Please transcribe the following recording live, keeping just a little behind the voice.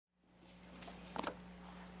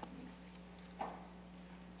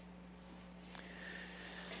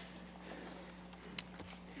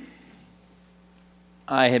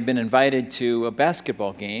I had been invited to a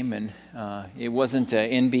basketball game, and it wasn't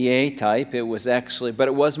an NBA type. It was actually, but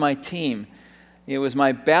it was my team. It was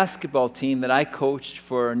my basketball team that I coached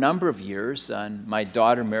for a number of years. And my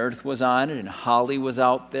daughter Meredith was on it, and Holly was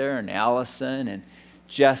out there, and Allison, and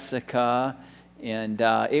Jessica. And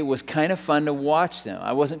it was kind of fun to watch them.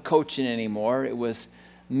 I wasn't coaching anymore. It was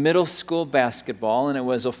middle school basketball, and it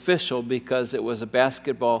was official because it was a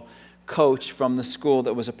basketball coach from the school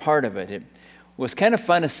that was a part of it. It was kind of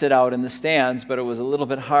fun to sit out in the stands, but it was a little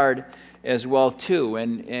bit hard as well too.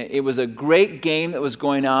 And it was a great game that was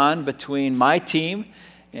going on between my team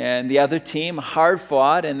and the other team, hard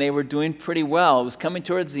fought, and they were doing pretty well. It was coming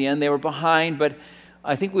towards the end. They were behind, but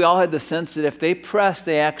I think we all had the sense that if they pressed,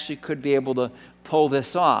 they actually could be able to pull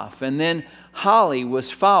this off. And then Holly was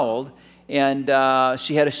fouled, and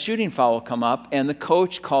she had a shooting foul come up, and the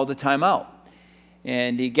coach called a timeout.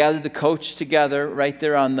 And he gathered the coach together right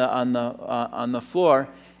there on the floor.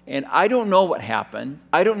 And I don't know what happened.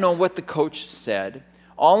 I don't know what the coach said.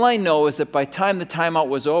 All I know is that by the time the timeout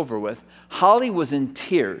was over with, Holly was in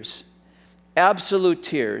tears, absolute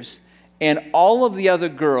tears. And all of the other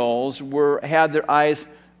girls had their eyes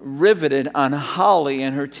riveted on Holly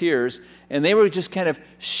and her tears. And they were just kind of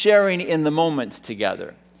sharing in the moment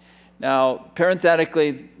together. Now,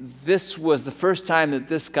 parenthetically, this was the first time that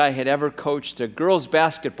this guy had ever coached a girls'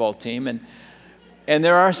 basketball team, and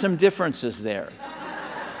there are some differences there.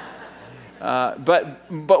 But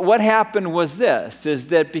what happened was this, is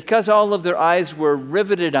that because all of their eyes were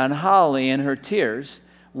riveted on Holly and her tears,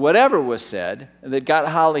 whatever was said that got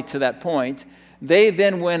Holly to that point, they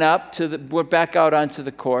then went back out onto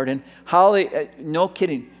the court, and Holly, no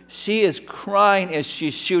kidding, she is crying as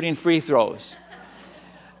she's shooting free throws.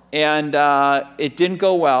 And it didn't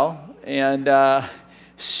go well, and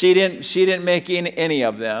she didn't make any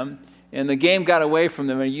of them, and the game got away from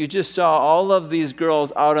them, and you just saw all of these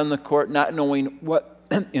girls out on the court not knowing what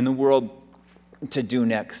in the world to do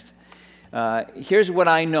next. Here's what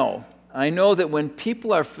I know. I know that when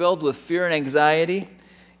people are filled with fear and anxiety,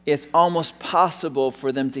 it's almost possible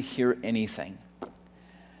for them to hear anything.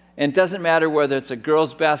 And it doesn't matter whether it's a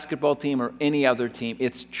girls' basketball team or any other team.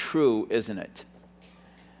 It's true, isn't it?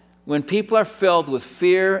 When people are filled with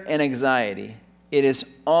fear and anxiety, it is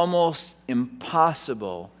almost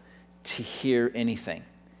impossible to hear anything.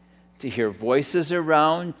 To hear voices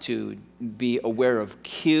around, to be aware of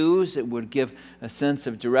cues that would give a sense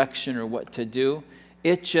of direction or what to do.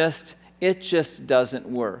 It just doesn't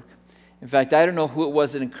work. In fact, I don't know who it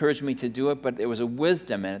was that encouraged me to do it, but there was a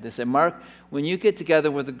wisdom in it. They said, Mark, when you get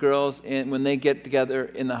together with the girls and when they get together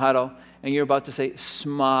in the huddle and you're about to say,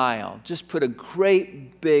 smile, just put a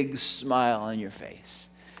great big smile on your face.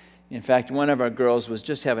 In fact, one of our girls was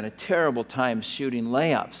just having a terrible time shooting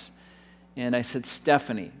layups. And I said,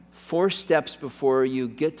 Stephanie, 4 steps before you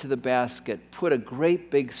get to the basket, put a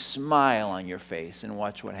great big smile on your face and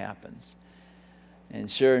watch what happens.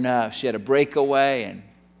 And sure enough, she had a breakaway and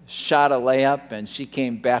shot a layup, and she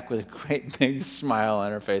came back with a great big smile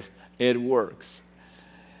on her face. It works.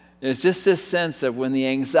 There's just this sense of when the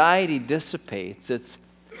anxiety dissipates, it's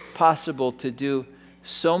possible to do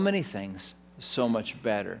so many things so much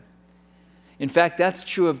better. In fact, that's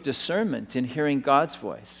true of discernment in hearing God's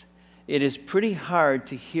voice. It is pretty hard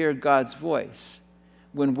to hear God's voice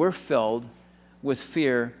when we're filled with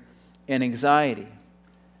fear and anxiety.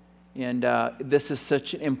 And this is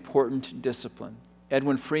such an important discipline.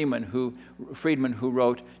 Edwin Friedman, who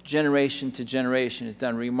wrote Generation to Generation, has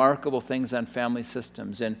done remarkable things on family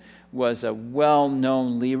systems and was a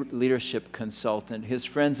well-known leadership consultant. His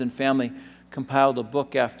friends and family compiled a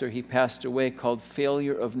book after he passed away called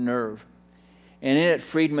Failure of Nerve. And in it,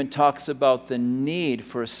 Friedman talks about the need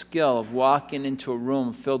for a skill of walking into a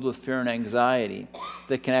room filled with fear and anxiety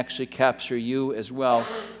that can actually capture you as well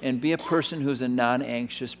and be a person who's a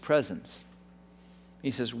non-anxious presence.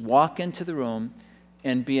 He says, walk into the room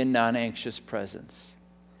and be a non-anxious presence.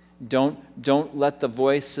 Don't let the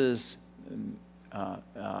voices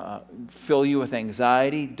fill you with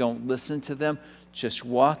anxiety. Don't listen to them. Just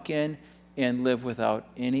walk in and live without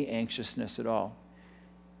any anxiousness at all.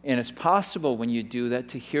 And it's possible when you do that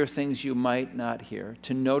to hear things you might not hear,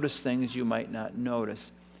 to notice things you might not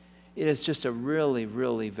notice. It is just a really,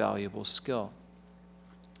 really valuable skill.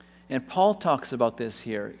 And Paul talks about this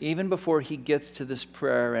here, even before he gets to this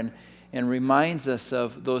prayer and reminds us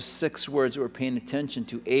of those 6 words that we're paying attention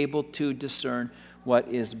to, able to discern what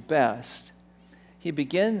is best. He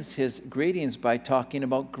begins his greetings by talking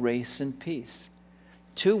about grace and peace.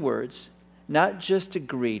 2 words, not just a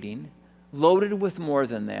greeting, loaded with more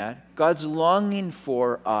than that. God's longing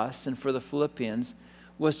for us and for the Philippians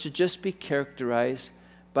was to just be characterized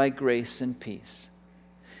by grace and peace.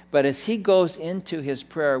 But as he goes into his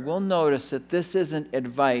prayer, we'll notice that this isn't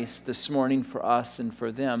advice this morning for us and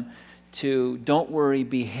for them to don't worry,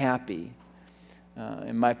 be happy.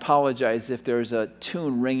 And I apologize if there's a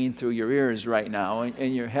tune ringing through your ears right now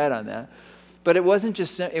in your head on that. But it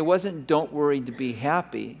wasn't don't worry to be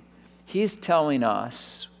happy. He's telling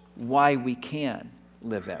us why we can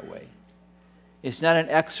live that way. It's not an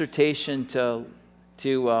exhortation to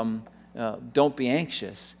don't be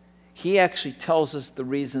anxious. He actually tells us the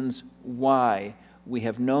reasons why we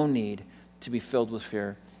have no need to be filled with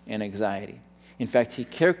fear and anxiety. In fact, he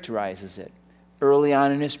characterizes it. Early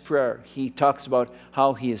on in his prayer, he talks about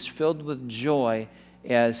how he is filled with joy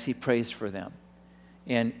as he prays for them.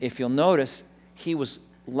 And if you'll notice, he was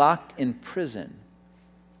locked in prison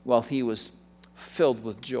while he was filled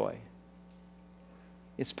with joy.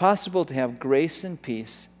 It's possible to have grace and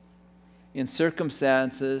peace in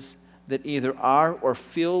circumstances that either are or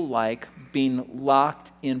feel like being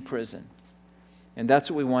locked in prison. And that's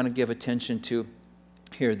what we want to give attention to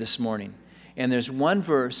here this morning. And there's one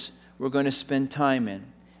verse we're going to spend time in,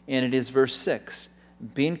 and it is verse 6.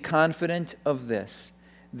 Being confident of this,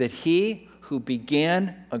 that he who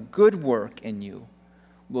began a good work in you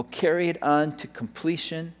will carry it on to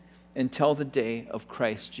completion until the day of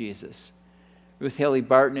Christ Jesus. Ruth Haley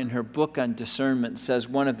Barton, in her book on discernment, says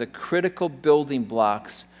one of the critical building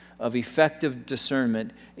blocks of effective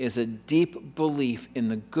discernment is a deep belief in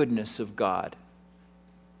the goodness of God.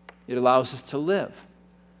 It allows us to live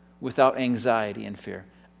without anxiety and fear.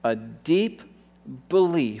 A deep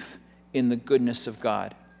belief in the goodness of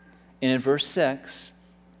God. And in verse 6,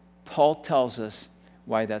 Paul tells us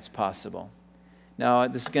why that's possible. Now,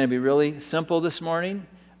 this is going to be really simple this morning.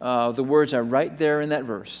 The words are right there in that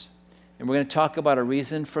verse. And we're going to talk about a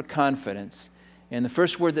reason for confidence. And the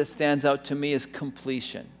first word that stands out to me is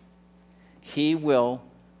completion. He will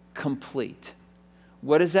complete.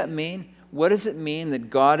 What does that mean? What does it mean that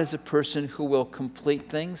God is a person who will complete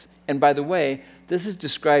things? And by the way, this is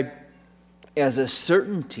described as a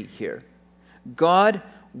certainty here. God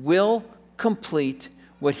will complete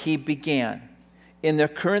what he began. In their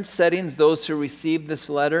current settings, those who received this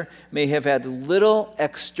letter may have had little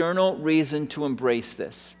external reason to embrace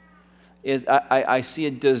this. I see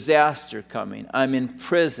a disaster coming. I'm in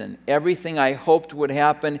prison. Everything I hoped would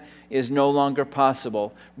happen is no longer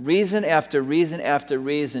possible. Reason after reason after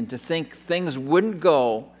reason to think things wouldn't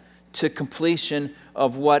go to completion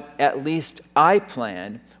of what at least I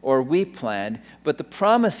planned or we planned. But the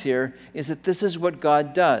promise here is that this is what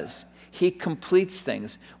God does. He completes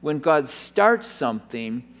things. When God starts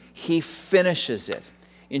something, he finishes it.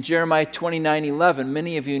 In Jeremiah 29:11,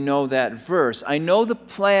 many of you know that verse. I know the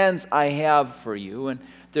plans I have for you, and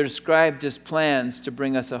they're described as plans to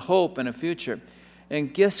bring us a hope and a future.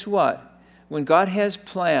 And guess what? When God has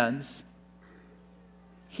plans,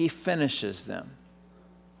 he finishes them.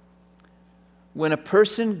 When a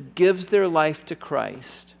person gives their life to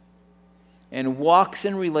Christ and walks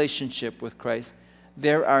in relationship with Christ,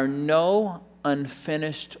 there are no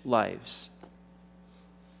unfinished lives.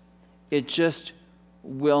 It just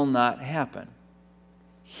will not happen.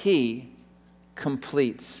 He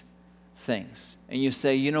completes things. And you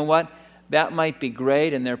say, you know what? That might be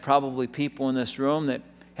great, and there are probably people in this room that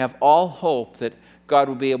have all hope that God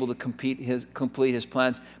will be able to complete his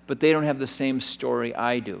plans, but they don't have the same story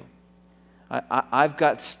I do. I've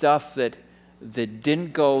got stuff that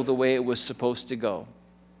didn't go the way it was supposed to go.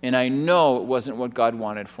 And I know it wasn't what God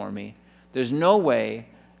wanted for me. There's no way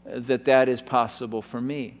that is possible for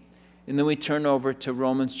me. And then we turn over to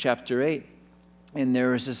Romans chapter 8, and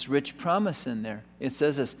there is this rich promise in there. It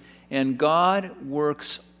says this, and God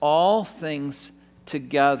works all things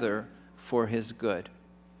together for his good.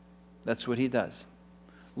 That's what he does.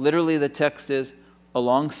 Literally, the text is,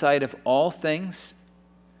 alongside of all things,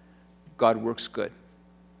 God works good.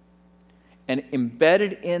 And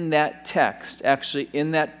embedded in that text, actually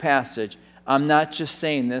in that passage, I'm not just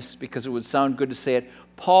saying this because it would sound good to say it,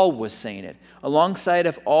 Paul was saying it. Alongside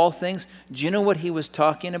of all things, do you know what he was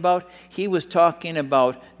talking about? He was talking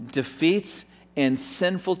about defeats and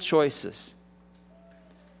sinful choices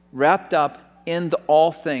wrapped up in the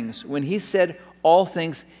all things. When he said all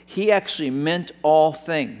things, he actually meant all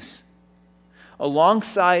things.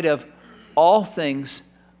 Alongside of all things,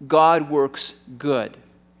 God works good.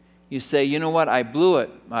 You say, you know what, I blew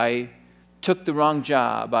it. I took the wrong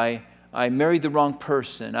job. I married the wrong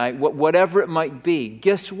person. Whatever it might be.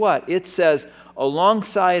 Guess what? It says,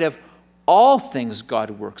 alongside of all things,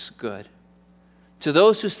 God works good. To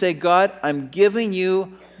those who say, God, I'm giving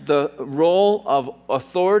you the role of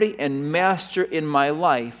authority and master in my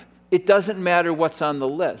life, it doesn't matter what's on the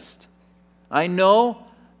list. I know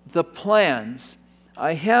the plans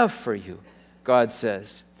I have for you, God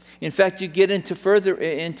says. In fact, you get into further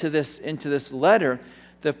into this letter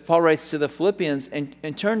that Paul writes to the Philippians,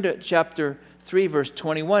 and turn to chapter 3, verse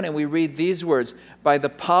 21, and we read these words, by the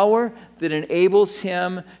power that enables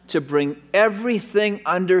him to bring everything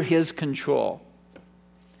under his control.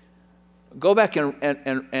 Go back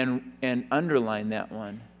and underline that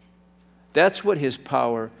one. That's what his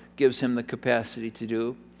power gives him the capacity to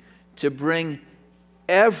do, to bring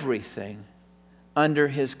everything under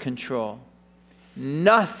his control.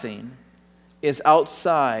 Nothing is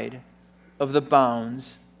outside of the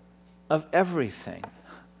bounds of everything.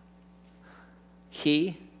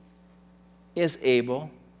 He is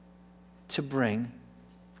able to bring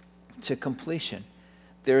to completion.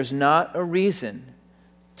 There's not a reason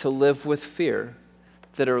to live with fear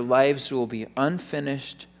that our lives will be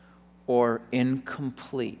unfinished or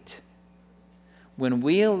incomplete. When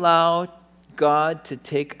we allow God to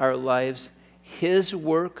take our lives, his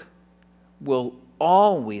work will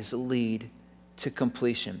always lead to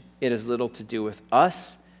completion. It has little to do with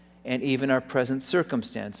us and even our present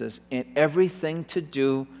circumstances, and everything to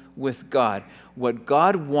do with God. What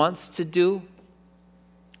God wants to do,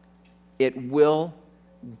 it will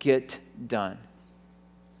get done.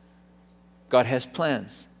 God has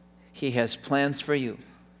plans. He has plans for you,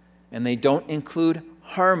 and they don't include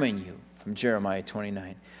harming you, from Jeremiah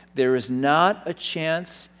 29. There is not a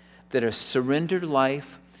chance that a surrendered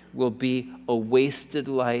life will be a wasted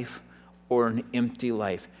life or an empty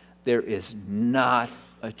life. There is not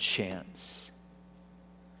a chance.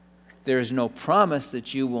 There is no promise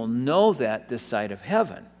that you will know that this side of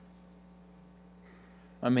heaven.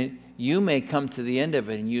 I mean, you may come to the end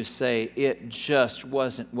of it and you say, it just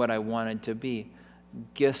wasn't what I wanted to be.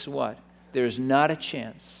 Guess what? There's not a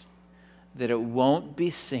chance that it won't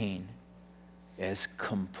be seen as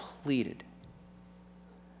completed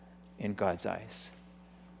in God's eyes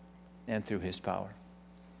and through his power.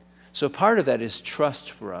 So part of that is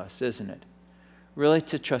trust for us, isn't it? Really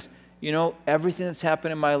to trust. You know, everything that's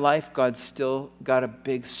happened in my life, God's still got a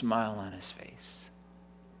big smile on his face.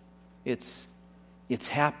 It's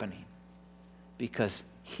happening because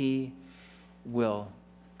he will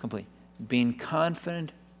complete. Being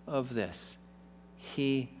confident of this,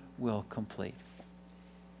 he will complete.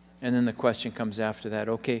 And then the question comes after that,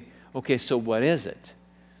 okay, so what is it?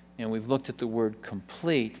 And we've looked at the word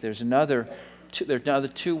complete. There's another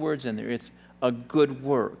two words in there. It's a good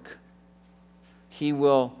work. He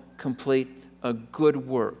will complete a good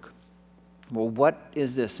work. Well, what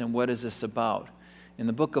is this and what is this about? In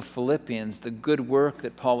the book of Philippians, the good work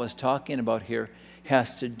that Paul was talking about here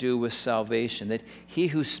has to do with salvation. That he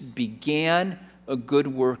who began a good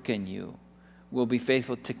work in you will be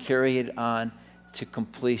faithful to carry it on to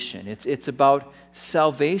completion. It's about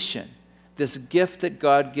salvation. This gift that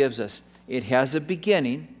God gives us, it has a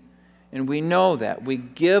beginning, and we know that. We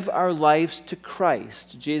give our lives to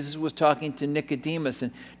Christ. Jesus was talking to Nicodemus,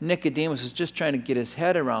 and Nicodemus was just trying to get his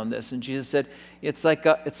head around this. And Jesus said, it's like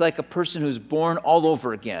a person who's born all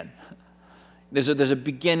over again. There's a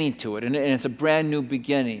beginning to it, and it's a brand new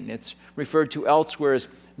beginning. It's referred to elsewhere as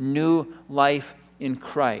new life in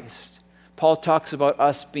Christ. Paul talks about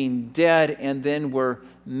us being dead and then we're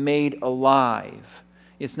made alive.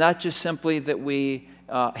 It's not just simply that we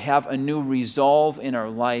have a new resolve in our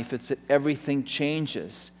life. It's that everything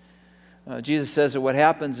changes. Jesus says that what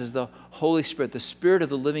happens is the Holy Spirit, the Spirit of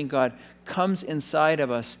the living God, comes inside of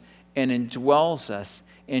us and indwells us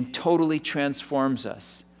and totally transforms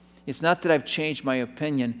us. It's not that I've changed my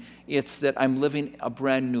opinion. It's that I'm living a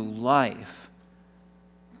brand new life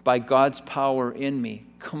by God's power in me,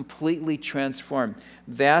 completely transformed.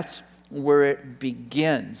 That's where it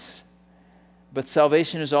begins. But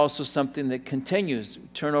salvation is also something that continues.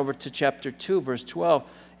 Turn over to chapter 2, verse 12,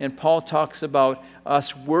 and Paul talks about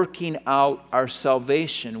us working out our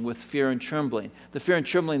salvation with fear and trembling. The fear and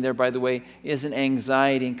trembling there, by the way, isn't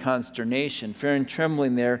anxiety and consternation. Fear and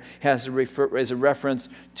trembling there is a reference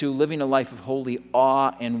to living a life of holy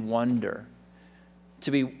awe and wonder. To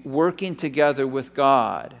be working together with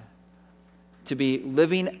God, to be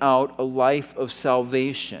living out a life of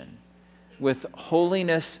salvation with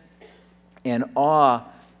holiness and awe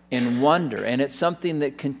and wonder. And it's something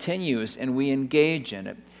that continues and we engage in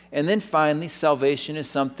it. And then finally, salvation is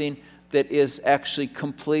something that is actually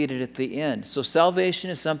completed at the end. So salvation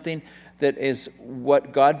is something that is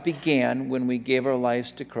what God began when we gave our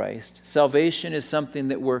lives to Christ. Salvation is something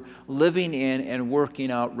that we're living in and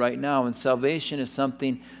working out right now. And salvation is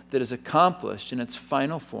something that is accomplished in its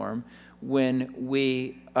final form when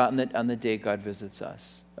we, on the day God visits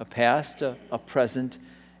us. A past, a present,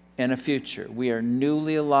 and a future. We are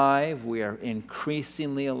newly alive, we are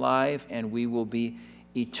increasingly alive, and we will be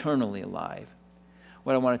eternally alive.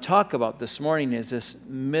 What I want to talk about this morning is this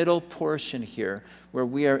middle portion here where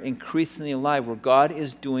we are increasingly alive, where God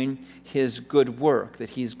is doing his good work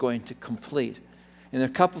that he's going to complete. And there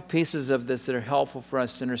are a couple pieces of this that are helpful for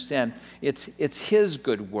us to understand. It's his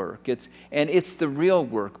good work. It's the real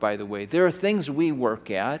work, by the way. There are things we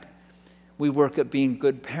work at. We work at being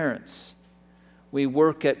good parents. We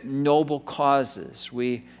work at noble causes.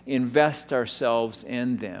 We invest ourselves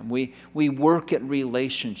in them. We work at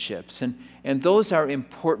relationships. And those are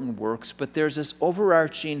important works, but there's this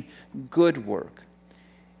overarching good work.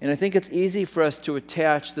 And I think it's easy for us to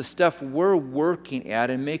attach the stuff we're working at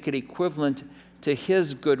and make it equivalent to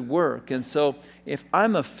his good work. And so if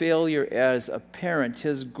I'm a failure as a parent,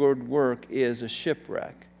 his good work is a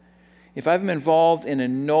shipwreck. If I'm involved in a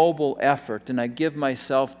noble effort and I give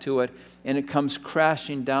myself to it and it comes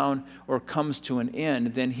crashing down or comes to an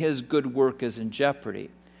end, then his good work is in jeopardy.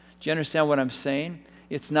 Do you understand what I'm saying?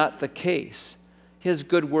 It's not the case. His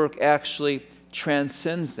good work actually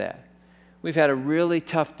transcends that. We've had a really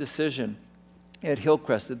tough decision at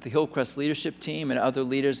Hillcrest, that the Hillcrest leadership team and other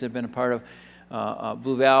leaders that have been a part of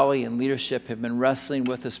Blue Valley and leadership have been wrestling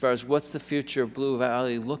with as far as what's the future of Blue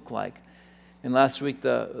Valley look like. And last week,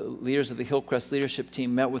 the leaders of the Hillcrest leadership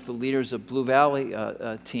team met with the leaders of Blue Valley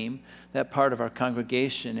team, that part of our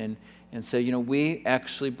congregation, and said, we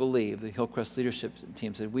actually believe, the Hillcrest leadership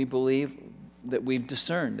team said, we believe that we've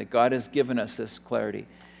discerned, that God has given us this clarity.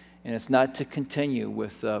 And it's not to continue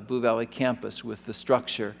with Blue Valley campus, with the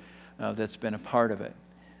structure that's been a part of it.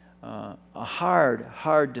 A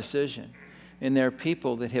hard decision. And there are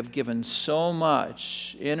people that have given so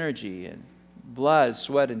much energy and blood,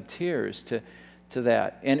 sweat, and tears to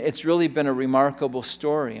that. And it's really been a remarkable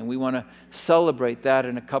story, and we want to celebrate that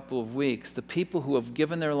in a couple of weeks. The people who have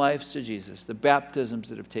given their lives to Jesus, the baptisms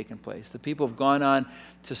that have taken place, the people who have gone on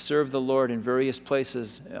to serve the Lord in various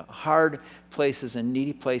places, hard places and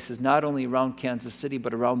needy places, not only around Kansas City,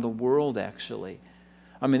 but around the world, actually.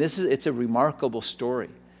 I mean, it's a remarkable story.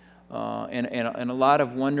 And a lot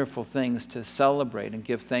of wonderful things to celebrate and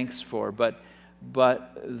give thanks for, but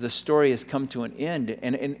the story has come to an end,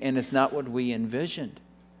 and it's not what we envisioned.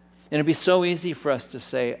 And it'd be so easy for us to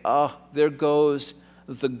say, there goes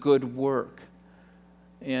the good work.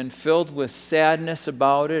 And filled with sadness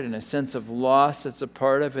about it and a sense of loss that's a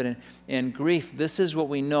part of it and grief, this is what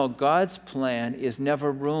we know. God's plan is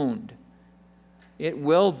never ruined. It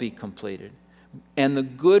will be completed. And the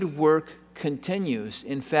good work continues.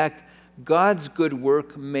 In fact, God's good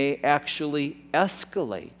work may actually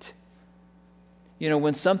escalate.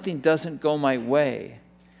 When something doesn't go my way,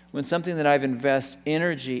 when something that I've invested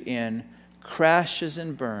energy in crashes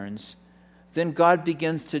and burns, then God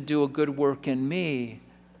begins to do a good work in me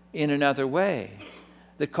in another way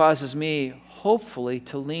that causes me, hopefully,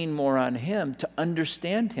 to lean more on him, to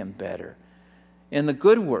understand him better. And the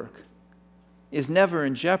good work is never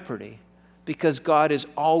in jeopardy because God is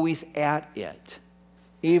always at it,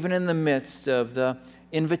 even in the midst of the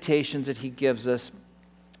invitations that he gives us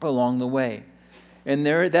along the way. And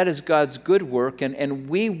that is God's good work, and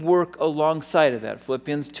we work alongside of that.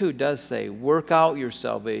 Philippians 2 does say, work out your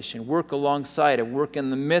salvation, work alongside it, work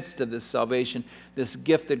in the midst of this salvation, this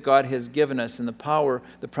gift that God has given us and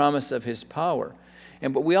the promise of his power.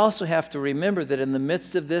 But we also have to remember that in the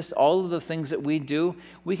midst of this, all of the things that we do,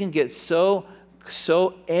 we can get so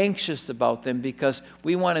anxious about them because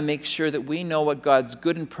we want to make sure that we know what God's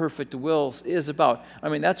good and perfect will is about. I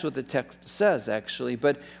mean, that's what the text says, actually.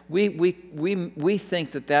 But we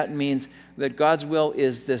think that means that God's will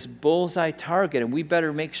is this bullseye target, and we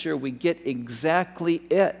better make sure we get exactly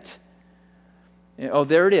it. Oh,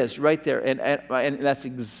 there it is, right there. And that's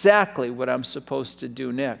exactly what I'm supposed to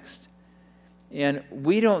do next. And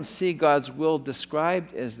we don't see God's will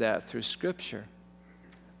described as that through Scripture.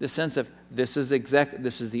 The sense of this is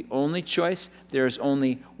the only choice. There's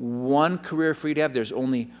only one career for you to have. There's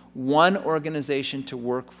only one organization to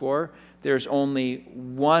work for. There's only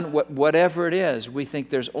one, whatever it is, we think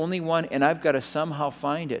there's only one, and I've got to somehow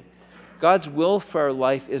find it. God's will for our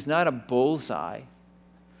life is not a bullseye.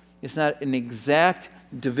 It's not an exact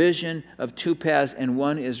division of two paths, and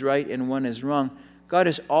one is right and one is wrong. God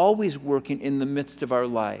is always working in the midst of our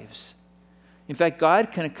lives. In fact,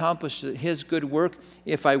 God can accomplish his good work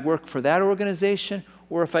if I work for that organization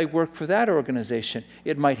or if I work for that organization.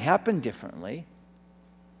 It might happen differently,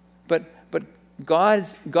 but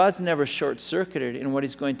God's never short-circuited in what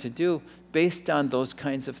he's going to do based on those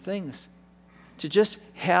kinds of things. To just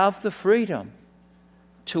have the freedom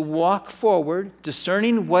to walk forward,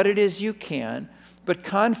 discerning what it is you can, but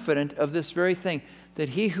confident of this very thing, that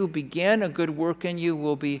he who began a good work in you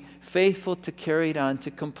will be faithful to carry it on to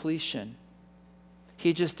completion.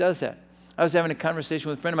 He just does that. I was having a conversation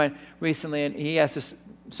with a friend of mine recently, and he asked us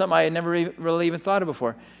something I had never really even thought of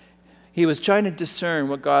before. He was trying to discern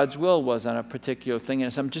what God's will was on a particular thing,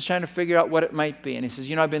 and so I'm just trying to figure out what it might be. And he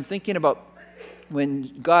says, I've been thinking about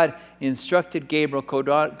when God instructed Gabriel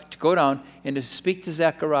to go down and to speak to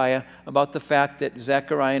Zechariah about the fact that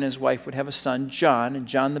Zechariah and his wife would have a son, John, and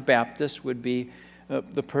John the Baptist would be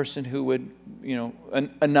the person who would,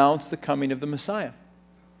 announce the coming of the Messiah.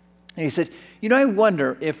 And he said, I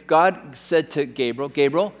wonder if God said to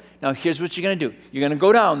Gabriel, now here's what you're going to do. You're going to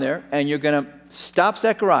go down there and you're going to stop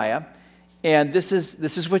Zechariah, and this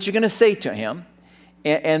is what you're going to say to him.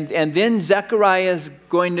 And then Zechariah is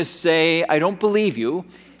going to say, I don't believe you.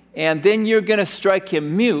 And then you're going to strike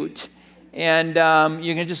him mute, and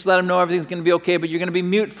you're going to just let him know everything's going to be okay, but you're going to be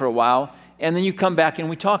mute for a while, and then you come back and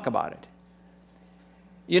we talk about it.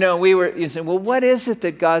 You said, well, what is it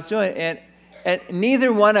that God's doing? And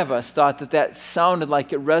neither one of us thought that sounded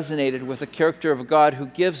like it resonated with the character of a God who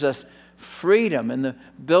gives us freedom and the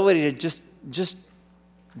ability to just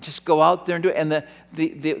go out there and do it. And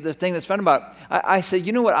the thing that's fun about it, I said,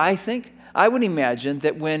 you know what I think? I would imagine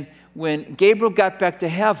that when Gabriel got back to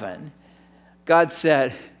heaven, God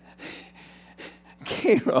said,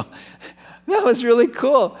 Gabriel, that was really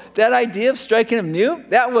cool. That idea of striking him mute,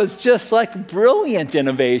 that was just like brilliant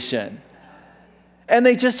innovation. And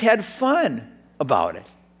they just had fun about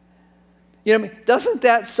it. Doesn't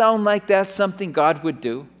that sound like that's something God would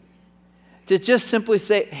do? To just simply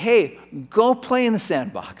say, hey, go play in the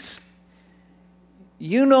sandbox.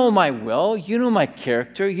 You know my will. You know my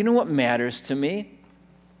character. You know what matters to me.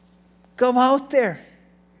 Go out there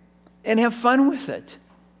and have fun with it.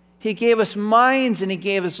 He gave us minds, and he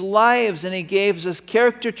gave us lives, and he gave us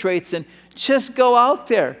character traits, and just go out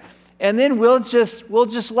there. And then we'll just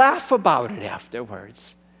laugh about it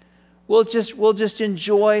afterwards. We'll just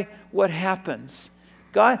enjoy what happens.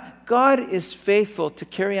 God is faithful to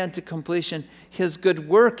carry on to completion his good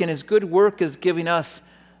work, and his good work is giving us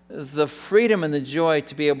the freedom and the joy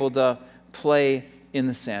to be able to play in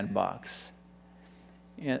the sandbox.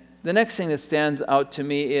 And the next thing that stands out to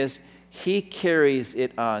me is he carries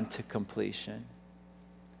it on to completion.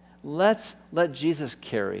 Let's let Jesus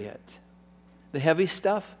carry it. The heavy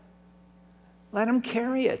stuff, let him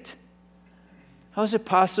carry it. How is it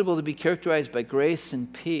possible to be characterized by grace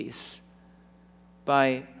and peace,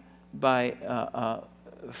 by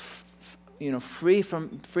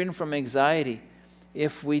freedom from anxiety,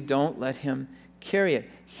 if we don't let him carry it?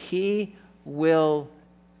 He will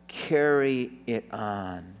carry it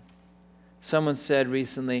on. Someone said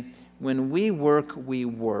recently, when we work, we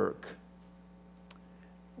work.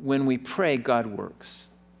 When we pray, God works.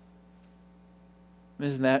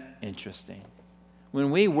 Isn't that interesting? When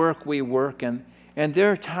we work, and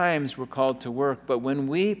there are times we're called to work, but when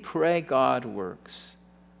we pray, God works.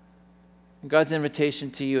 God's invitation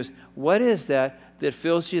to you is, what is that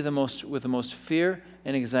fills you with the most fear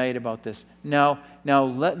and anxiety about this? Now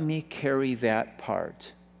let me carry that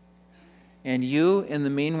part. And you, in the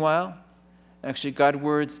meanwhile, actually God's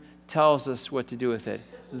words tells us what to do with it.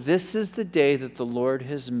 This is the day that the Lord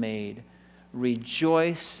has made.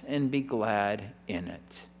 Rejoice and be glad in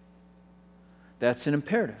it. That's an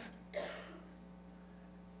imperative.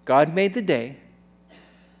 God made the day.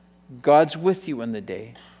 God's with you in the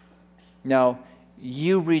day. Now,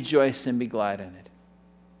 you rejoice and be glad in it.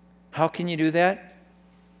 How can you do that?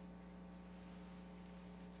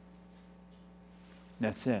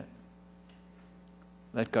 That's it.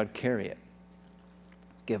 Let God carry it.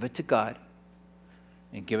 Give it to God,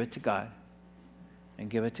 and give it to God, and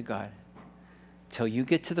give it to God, till you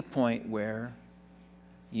get to the point where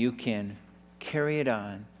you can carry it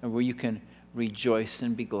on, or where you can rejoice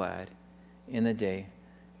and be glad in the day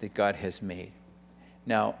that God has made.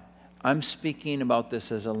 Now, I'm speaking about this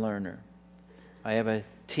as a learner. I have a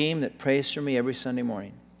team that prays for me every Sunday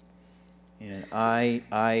morning, and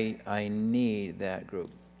I need that group.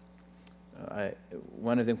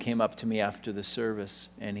 One of them came up to me after the service,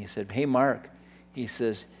 and he said, hey, Mark, he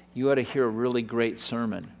says, you ought to hear a really great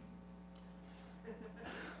sermon.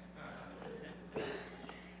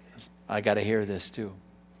 I got to hear this too.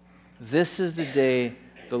 This is the day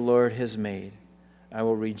the Lord has made. I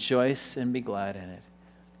will rejoice and be glad in it.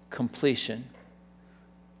 Completion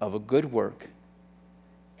of a good work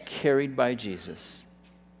carried by Jesus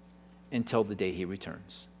until the day he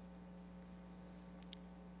returns.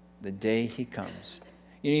 The day he comes.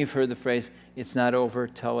 You've heard the phrase, it's not over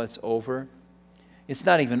till it's over. It's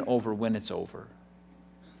not even over when it's over.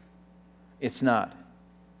 It's not.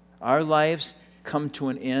 Our lives come to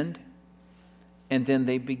an end, And then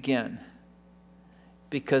they begin.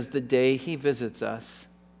 Because the day he visits us,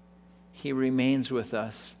 he remains with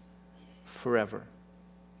us forever.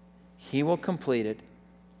 He will complete it.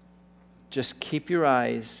 Just keep your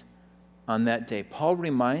eyes on that day. Paul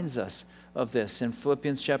reminds us of this in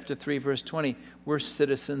Philippians chapter 3, verse 20. We're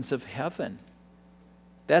citizens of heaven.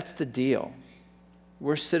 That's the deal.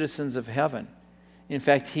 We're citizens of heaven. In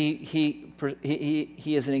fact, he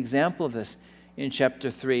is an example of this in chapter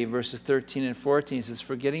 3, verses 13 and 14. He says,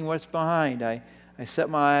 forgetting what's behind, I set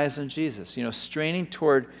my eyes on Jesus. Straining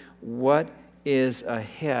toward what is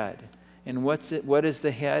ahead. And what is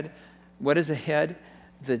the head? What is ahead?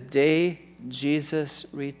 The day Jesus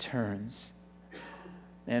returns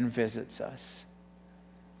and visits us.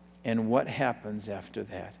 And what happens after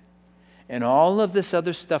that? And all of this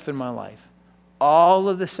other stuff in my life, all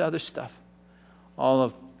of this other stuff, all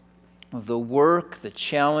of the work, the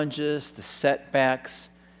challenges, the setbacks,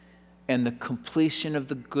 and the completion of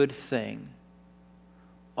the good thing,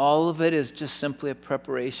 all of it is just simply a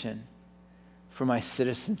preparation for my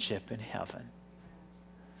citizenship in heaven.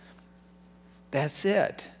 That's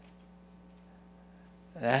it.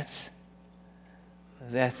 That's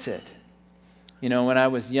it. When I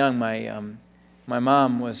was young, my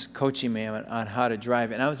mom was coaching me on how to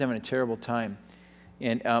drive, and I was having a terrible time.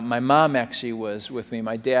 And my mom actually was with me.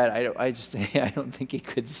 My dad, I don't think he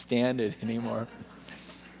could stand it anymore.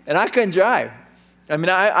 And I couldn't drive.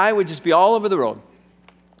 I would just be all over the road.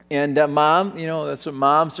 And mom, that's what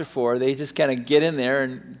moms are for. They just kind of get in there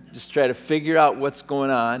and just try to figure out what's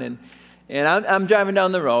going on. And I'm driving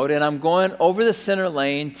down the road, and I'm going over the center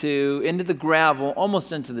lane into the gravel,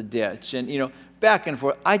 almost into the ditch. And, back and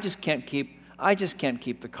forth. I just can't keep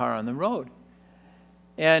the car on the road.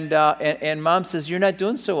 And mom says, you're not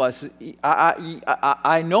doing so well. I said,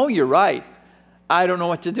 I know you're right. I don't know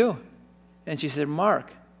what to do. And she said,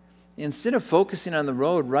 Mark, instead of focusing on the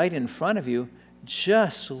road right in front of you,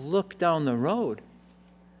 just look down the road.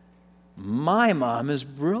 My mom is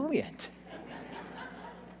brilliant.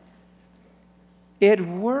 It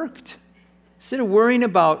worked. Instead of worrying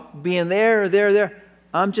about being there,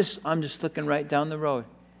 I'm just looking right down the road.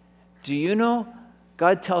 Do you know,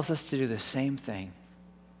 God tells us to do the same thing.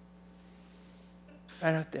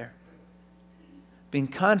 Right out there. Being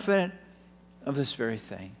confident of this very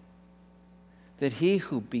thing. That he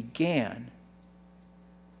who began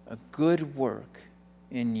a good work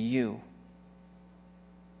in you,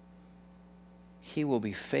 he will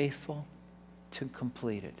be faithful to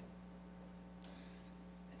complete it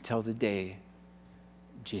until the day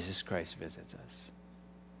Jesus Christ visits us.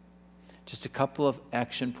 Just a couple of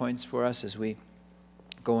action points for us as we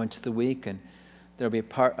go into the week, and there'll be an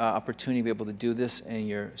opportunity to be able to do this in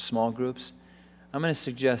your small groups. I'm going to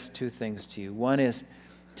suggest two things to you. One is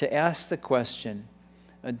to ask the question,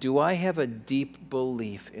 do I have a deep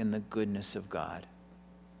belief in the goodness of God?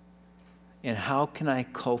 And how can I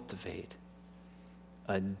cultivate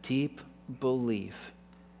a deep belief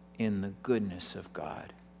in the goodness of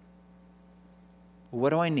God?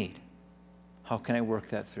 What do I need? How can I work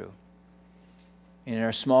that through? In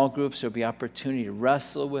our small groups, there'll be opportunity to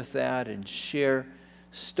wrestle with that and share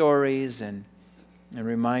stories and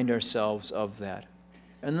remind ourselves of that.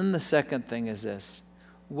 And then the second thing is this.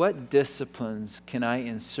 What disciplines can I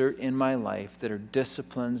insert in my life that are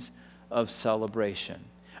disciplines of celebration?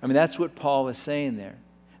 That's what Paul is saying there.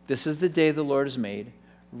 This is the day the Lord has made.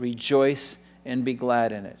 Rejoice and be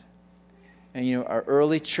glad in it. And our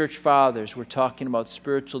early church fathers were talking about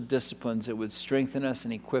spiritual disciplines that would strengthen us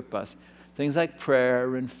and equip us. Things like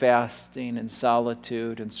prayer and fasting and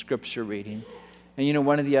solitude and scripture reading. And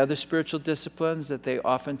one of the other spiritual disciplines that they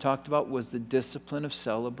often talked about was the discipline of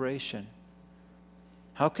celebration.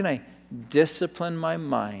 How can I discipline my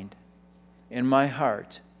mind and my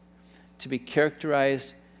heart to be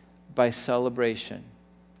characterized by celebration?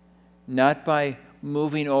 Not by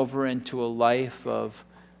moving over into a life of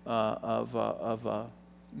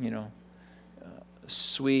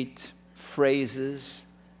sweet phrases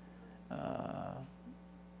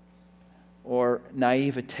or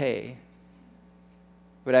naivete,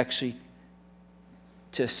 but actually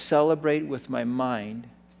to celebrate with my mind,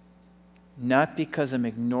 not because I'm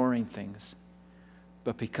ignoring things,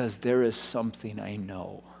 but because there is something I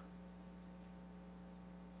know.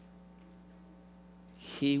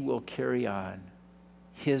 He will carry on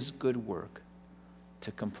his good work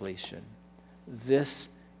to completion. This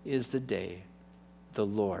is the day the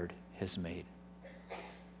Lord has made.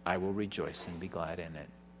 I will rejoice and be glad in it.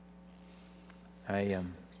 I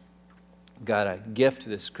got a gift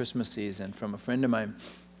this Christmas season from a friend of mine,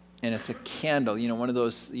 and it's a candle, one of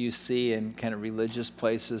those you see in kind of religious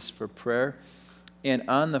places for prayer. And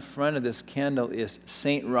on the front of this candle is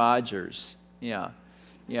St. Rogers. Yeah.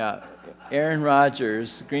 Aaron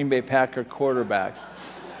Rodgers, Green Bay Packer quarterback.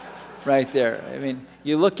 Right there. I mean,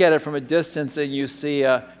 you look at it from a distance and you see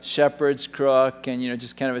a shepherd's crook and,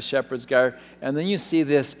 just kind of a shepherd's guard. And then you see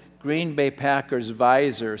this Green Bay Packers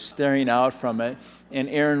visor staring out from it, and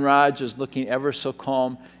Aaron Rodgers looking ever so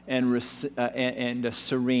calm and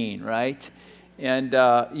serene, right? And,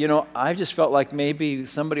 I just felt like maybe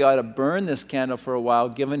somebody ought to burn this candle for a while,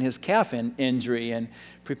 given his calf injury and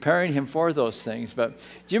preparing him for those things. But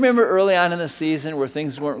do you remember early on in the season where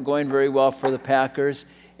things weren't going very well for the Packers?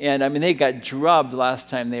 And, they got drubbed last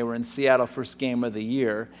time they were in Seattle, first game of the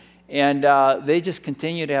year. And they just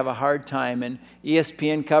continue to have a hard time. And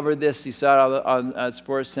ESPN covered this. You saw it on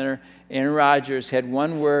SportsCenter. Aaron Rodgers had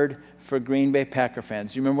one word for Green Bay Packer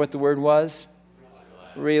fans. Do you remember what the word was?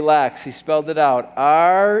 Relax. He spelled it out.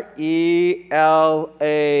 RELAX.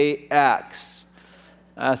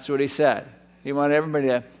 That's what he said. He wanted everybody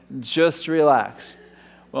to just relax.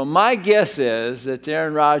 Well, my guess is that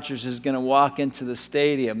Aaron Rodgers is going to walk into the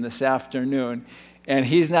stadium this afternoon, and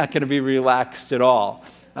he's not going to be relaxed at all.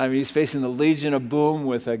 He's facing the Legion of Boom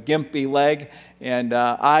with a gimpy leg, and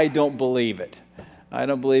I don't believe it. I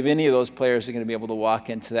don't believe any of those players are going to be able to walk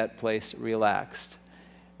into that place relaxed.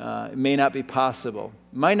 It may not be possible.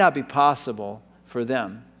 It might not be possible for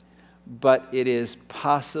them, but it is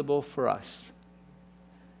possible for us.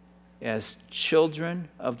 As children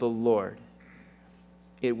of the Lord,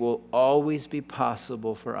 it will always be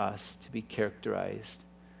possible for us to be characterized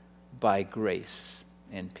by grace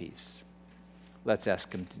and peace. Let's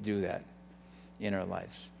ask Him to do that in our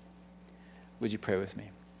lives. Would you pray with me?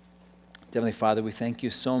 Heavenly Father, we thank you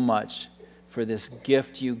so much for this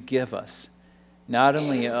gift you give us, not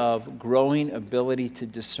only of growing ability to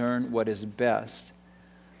discern what is best,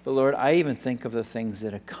 but Lord, I even think of the things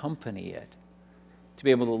that accompany it, to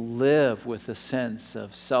be able to live with a sense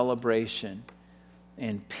of celebration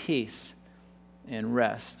and peace and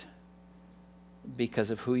rest because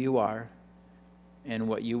of who you are and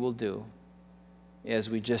what you will do as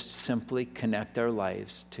we just simply connect our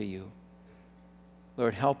lives to you.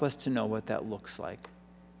 Lord, help us to know what that looks like.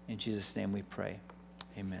 In Jesus' name we pray.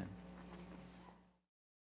 Amen.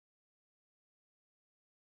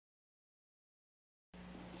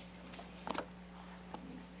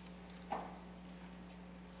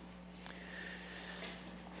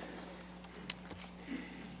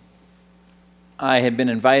 I had been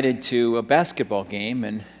invited to a basketball game,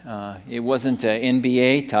 and it wasn't an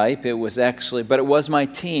NBA type. It was my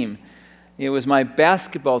team. It was my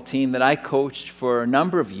basketball team that I coached for a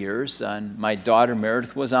number of years. And my daughter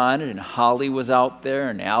Meredith was on it, and Holly was out there,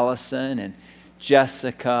 and Allison, and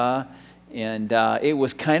Jessica. And it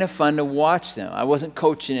was kind of fun to watch them. I wasn't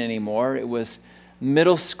coaching anymore. It was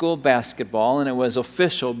middle school basketball, and it was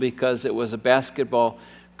official because it was a basketball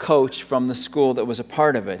coach from the school that was a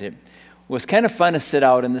part of it. It was kind of fun to sit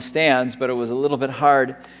out in the stands, but it was a little bit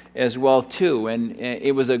hard as well too. And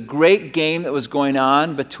it was a great game that was going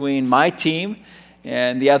on between my team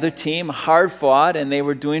and the other team, hard fought, and they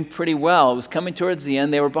were doing pretty well. It was coming towards the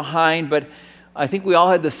end. They were behind, but I think we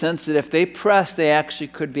all had the sense that if they pressed, they actually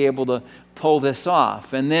could be able to pull this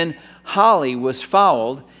off. And then Holly was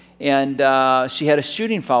fouled, and she had a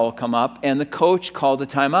shooting foul come up, and the coach called a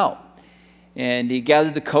timeout. And he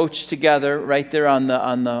gathered the coach together right there on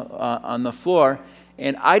the floor.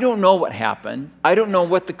 And I don't know what happened. I don't know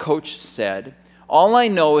what the coach said. All I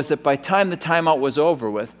know is that by the time the timeout was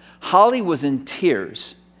over with, Holly was in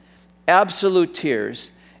tears, absolute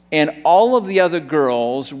tears. And all of the other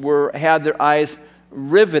girls had their eyes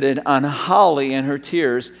riveted on Holly and her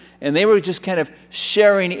tears. And they were just kind of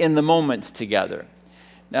sharing in the moment together.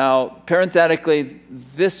 Now, parenthetically,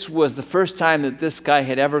 this was the first time that this guy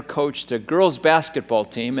had ever coached a girls' basketball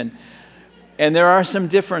team, and there are some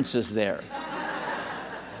differences there.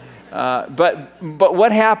 But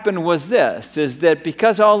what happened was this, is that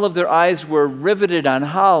because all of their eyes were riveted on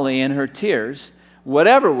Holly and her tears,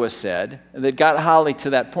 whatever was said that got Holly to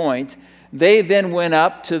that point, they then went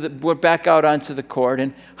back out onto the court,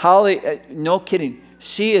 and Holly, no kidding,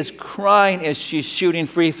 she is crying as she's shooting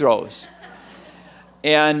free throws.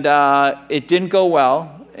 And it didn't go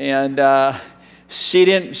well, and she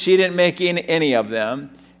didn't make any of them,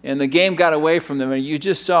 and the game got away from them, and you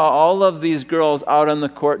just saw all of these girls out on the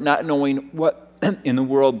court not knowing what in the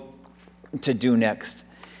world to do next.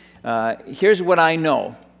 Here's what I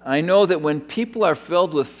know. I know that when people are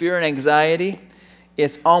filled with fear and anxiety,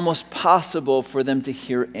 it's almost possible for them to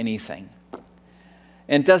hear anything.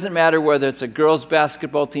 And it doesn't matter whether it's a girls'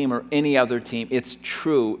 basketball team or any other team. It's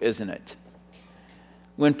true, isn't it?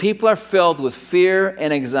 When people are filled with fear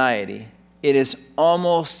and anxiety, it is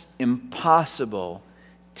almost impossible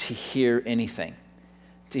to hear anything.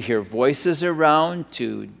 To hear voices around,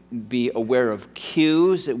 to be aware of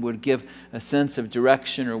cues that would give a sense of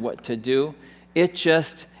direction or what to do. It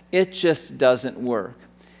just doesn't work.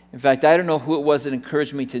 In fact, I don't know who it was that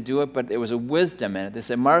encouraged me to do it, but there was a wisdom in it. They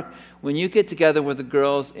said, Mark, when you get together with the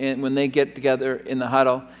girls and when they get together in the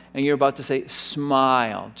huddle and you're about to say,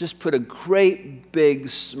 smile, just put a great big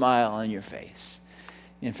smile on your face.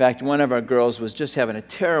 In fact, one of our girls was just having a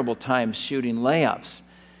terrible time shooting layups.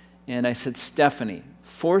 And I said, Stephanie,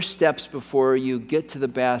 4 steps before you get to the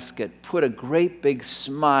basket, put a great big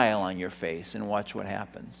smile on your face and watch what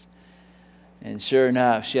happens. And sure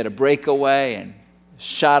enough, she had a breakaway and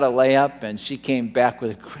shot a layup, and she came back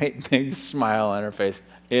with a great big smile on her face.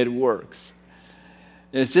 It works.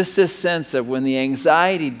 There's just this sense of when the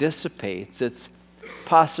anxiety dissipates, it's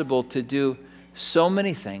possible to do so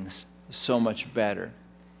many things so much better.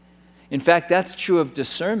 In fact, that's true of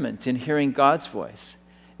discernment in hearing God's voice.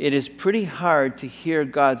 It is pretty hard to hear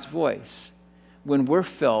God's voice when we're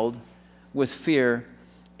filled with fear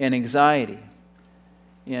and anxiety.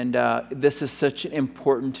 And this is such an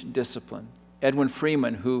important discipline. Edwin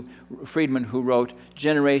Friedman, who wrote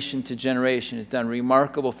Generation to Generation, has done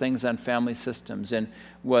remarkable things on family systems and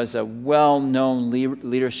was a well-known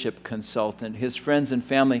leadership consultant. His friends and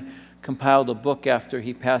family compiled a book after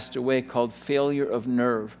he passed away called Failure of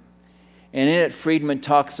Nerve. And in it, Friedman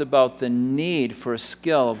talks about the need for a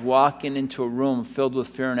skill of walking into a room filled with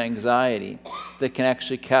fear and anxiety that can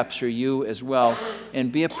actually capture you as well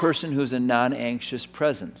and be a person who's a non-anxious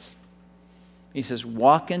presence. He says,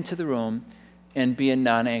 walk into the room and be a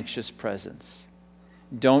non-anxious presence.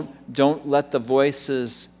 Don't let the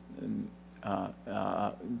voices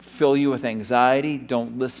fill you with anxiety.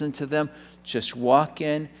 Don't listen to them. Just walk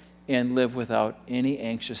in and live without any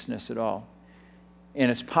anxiousness at all. And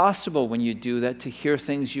it's possible when you do that to hear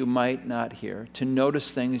things you might not hear, to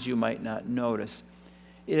notice things you might not notice.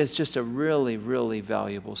 It is just a really, really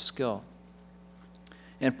valuable skill.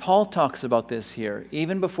 And Paul talks about this here,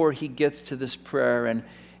 even before he gets to this prayer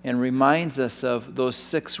and reminds us of those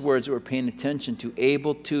 6 words that we're paying attention to,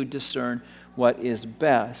 able to discern what is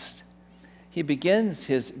best. He begins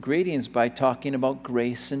his greetings by talking about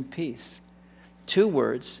grace and peace. 2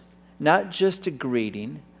 words, not just a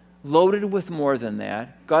greeting, loaded with more than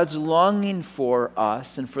that. God's longing for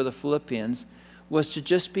us and for the Philippians was to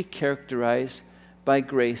just be characterized by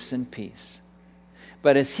grace and peace.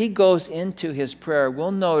 But as he goes into his prayer,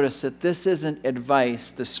 we'll notice that this isn't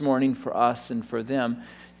advice this morning for us and for them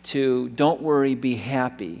to don't worry, be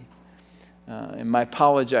happy. And I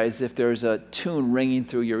apologize if there's a tune ringing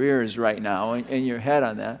through your ears right now in your head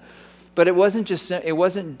on that. But it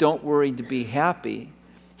wasn't don't worry to be happy.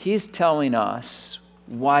 He's telling us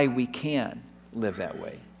why we can live that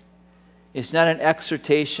way. It's not an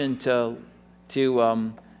exhortation to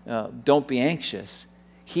don't be anxious.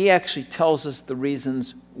 He actually tells us the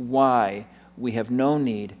reasons why we have no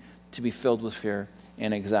need to be filled with fear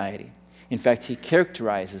and anxiety. In fact, he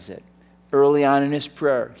characterizes it. Early on in his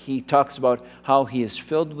prayer, he talks about how he is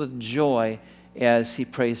filled with joy as he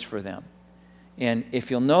prays for them. And if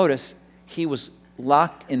you'll notice, he was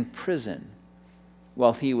locked in prison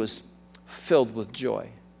while he was filled with joy.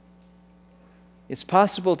 It's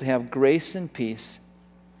possible to have grace and peace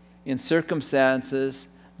in circumstances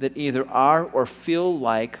that either are or feel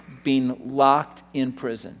like being locked in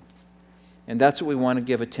prison. And that's what we want to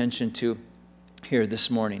give attention to here this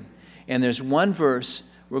morning. And there's one verse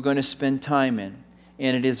we're going to spend time in,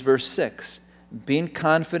 and it is verse 6. Being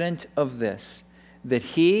confident of this, that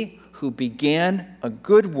he who began a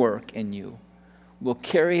good work in you will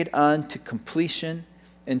carry it on to completion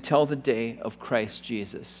until the day of Christ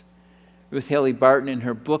Jesus. Ruth Haley Barton, in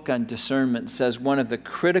her book on discernment, says one of the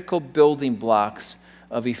critical building blocks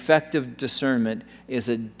of effective discernment is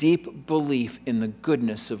a deep belief in the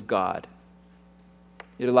goodness of God.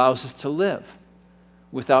 It allows us to live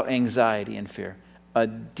without anxiety and fear. A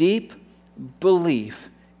deep belief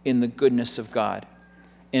in the goodness of God.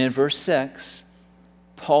 And in verse 6,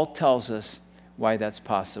 Paul tells us why that's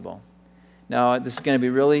possible. Now, this is going to be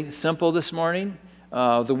really simple this morning.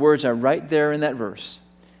 The words are right there in that verse.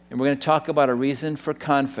 And we're going to talk about a reason for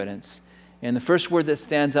confidence. And the first word that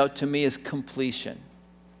stands out to me is completion.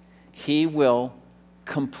 He will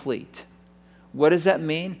complete. What does that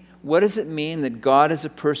mean? What does it mean that God is a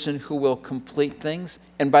person who will complete things?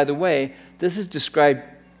 And by the way, this is described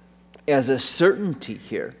as a certainty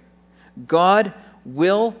here. God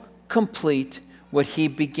will complete what he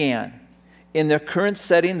began. In their current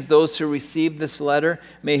settings, those who received this letter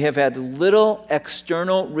may have had little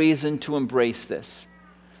external reason to embrace this.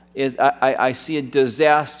 is I see a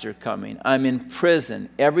disaster coming. I'm in prison.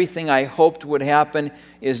 Everything I hoped would happen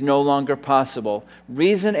is no longer possible.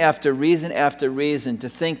 Reason after reason after reason to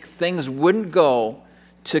think things wouldn't go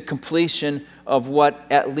to completion of what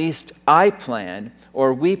at least I planned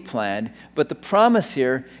or we planned. But the promise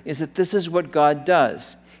here is that this is what God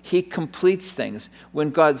does. He completes things. When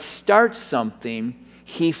God starts something,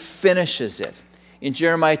 He finishes it. In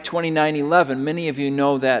Jeremiah 29:11, many of you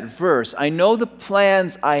know that verse. I know the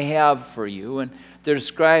plans I have for you, and they're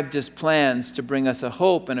described as plans to bring us a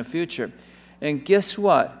hope and a future. And guess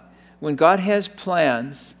what? When God has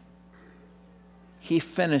plans, He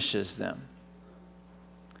finishes them.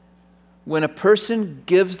 When a person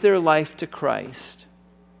gives their life to Christ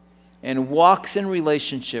and walks in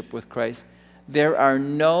relationship with Christ, there are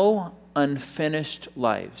no unfinished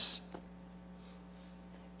lives.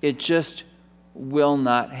 It just will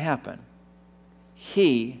not happen.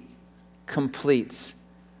 He completes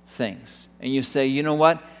things. And you say, you know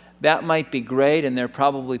what? That might be great, and there are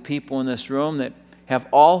probably people in this room that have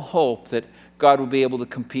all hope that God will be able to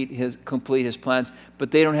complete His plans,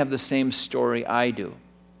 but they don't have the same story I do.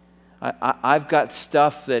 I've got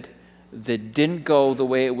stuff that didn't go the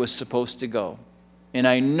way it was supposed to go. And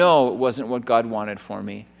I know it wasn't what God wanted for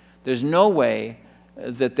me. There's no way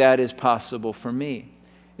that is possible for me.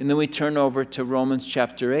 And then we turn over to Romans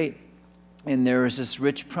chapter 8, and there is this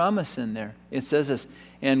rich promise in there. It says this,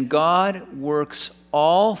 and God works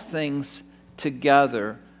all things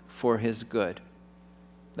together for His good.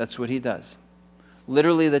 That's what He does.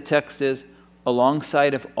 Literally, the text is,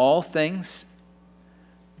 alongside of all things,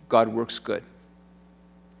 God works good.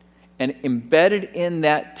 And embedded in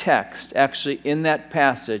that text, actually in that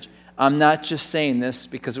passage, I'm not just saying this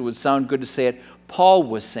because it would sound good to say it, Paul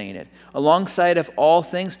was saying it. Alongside of all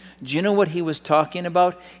things, do you know what he was talking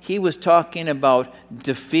about? He was talking about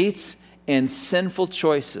defeats and sinful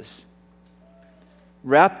choices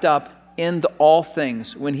wrapped up in the all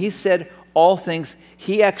things. When he said all things,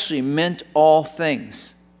 he actually meant all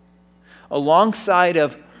things. Alongside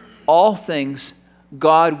of all things,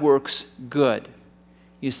 God works good.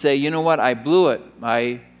 You say, you know what, I blew it.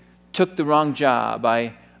 I took the wrong job.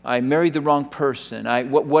 I married the wrong person.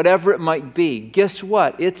 Whatever it might be. Guess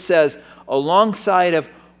what? It says, alongside of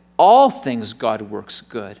all things, God works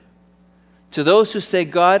good. To those who say,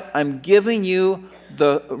 God, I'm giving you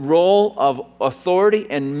the role of authority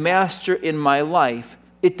and master in my life.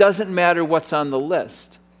 It doesn't matter what's on the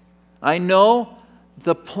list. I know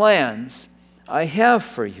the plans I have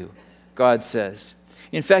for you, God says.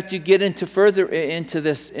 In fact, you get into further into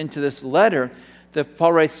this letter that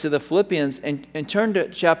Paul writes to the Philippians, and turn to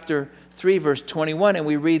chapter 3, verse 21, and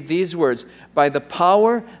we read these words, by the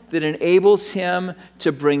power that enables him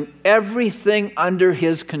to bring everything under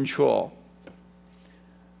his control.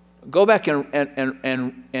 Go back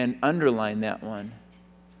and underline that one.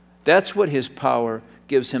 That's what his power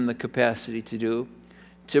gives him the capacity to do,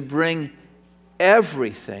 to bring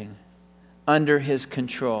everything under his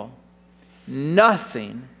control.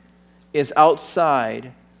 Nothing is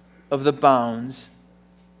outside of the bounds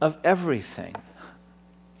of everything.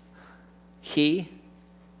 He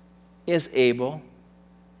is able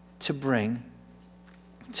to bring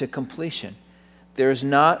to completion. There's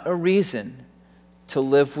not a reason to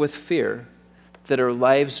live with fear that our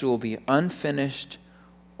lives will be unfinished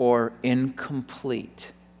or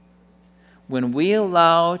incomplete. When we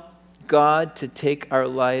allow God to take our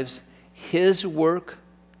lives, His work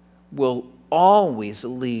will always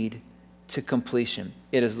lead to completion.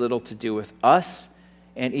 It has little to do with us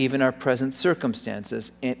and even our present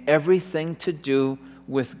circumstances, and everything to do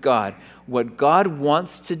with God. What God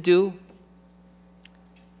wants to do,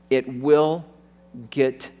 it will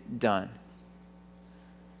get done.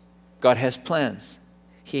 God has plans.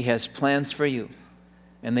 He has plans for you,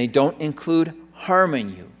 and they don't include harming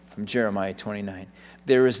you, from Jeremiah 29.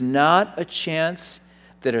 There is not a chance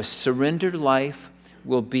that a surrendered life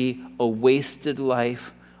will be a wasted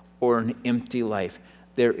life or an empty life.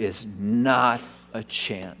 There is not a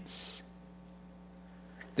chance.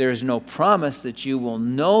 There is no promise that you will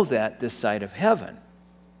know that this side of heaven.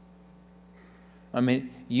 I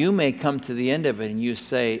mean, you may come to the end of it and you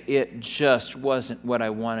say, it just wasn't what I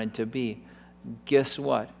wanted to be. Guess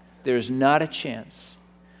what? There's not a chance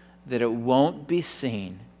that it won't be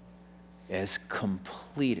seen as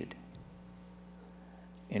completed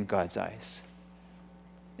in God's eyes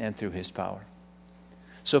and through His power.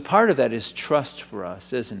 So part of that is trust for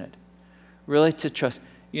us, isn't it? Really to trust.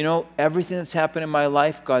 You know, everything that's happened in my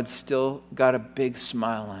life, God's still got a big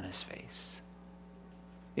smile on His face.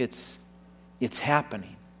 It's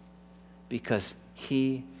happening because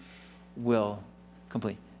He will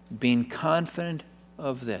complete. Being confident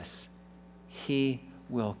of this, he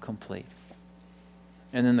will complete.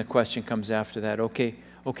 And then the question comes after that, okay,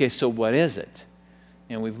 so what is it?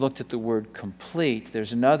 And we've looked at the word complete.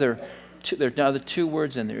 There's another two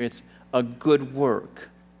words in there. It's a good work.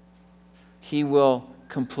 He will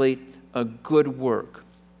complete a good work.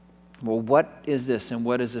 Well, what is this and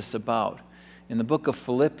what is this about? In the book of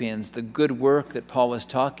Philippians, the good work that Paul is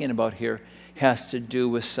talking about here has to do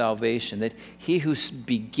with salvation. That he who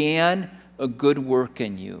began a good work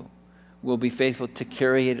in you will be faithful to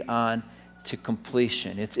carry it on to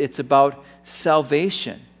completion. It's about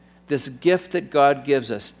salvation. This gift that God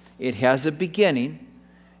gives us, it has a beginning,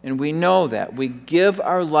 and we know that. We give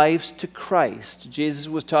our lives to Christ. Jesus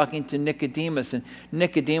was talking to Nicodemus, and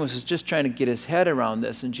Nicodemus was just trying to get his head around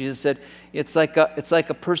this. And Jesus said, it's like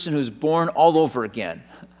a person who's born all over again.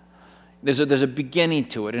 There's a beginning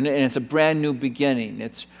to it, and it's a brand new beginning.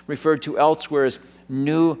 It's referred to elsewhere as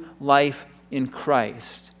new life in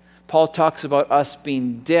Christ. Paul talks about us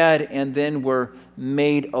being dead and then we're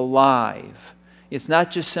made alive. It's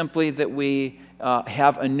not just simply that we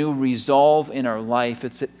have a new resolve in our life,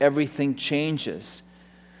 it's that everything changes.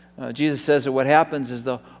 Jesus says that what happens is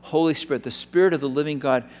the Holy Spirit, the Spirit of the living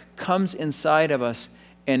God, comes inside of us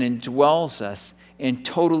and indwells us and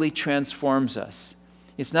totally transforms us.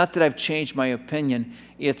 It's not that I've changed my opinion,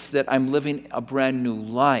 it's that I'm living a brand new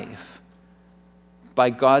life by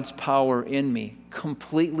God's power in me,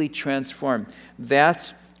 completely transformed.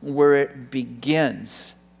 That's where it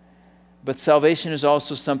begins. But salvation is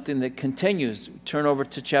also something that continues. Turn over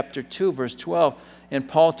to chapter 2, verse 12, and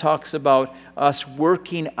Paul talks about us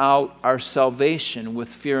working out our salvation with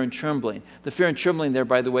fear and trembling. The fear and trembling there,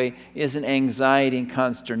 by the way, isn't anxiety and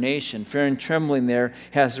consternation. Fear and trembling there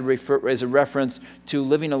is a reference to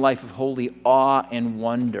living a life of holy awe and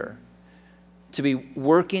wonder. To be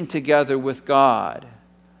working together with God,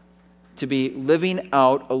 to be living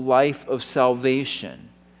out a life of salvation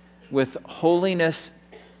with holiness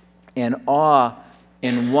and awe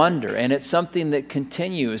and wonder. And it's something that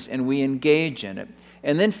continues and we engage in it.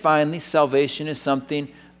 And then finally, salvation is something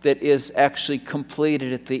that is actually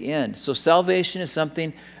completed at the end. So salvation is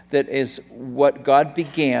something that is what God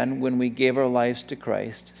began when we gave our lives to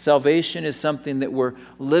Christ. Salvation is something that we're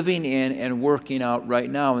living in and working out right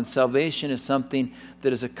now. And salvation is something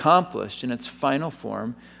that is accomplished in its final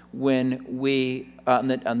form when we, on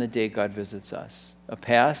the day God visits us. A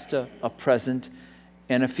past, a present,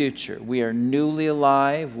 and a future. We are newly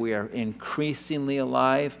alive, we are increasingly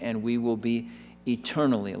alive, and we will be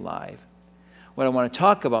eternally alive. What I want to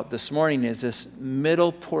talk about this morning is this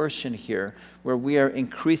middle portion here where we are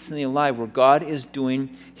increasingly alive, where God is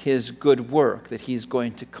doing his good work that he's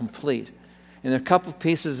going to complete. And there are a couple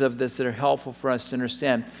pieces of this that are helpful for us to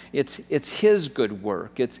understand. It's his good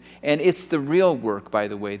work. It's the real work, by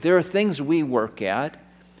the way. There are things we work at.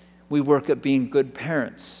 We work at being good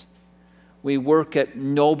parents. We work at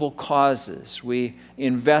noble causes. We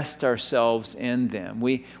invest ourselves in them.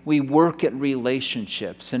 We work at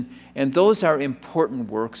relationships. And those are important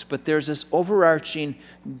works, but there's this overarching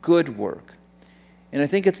good work. And I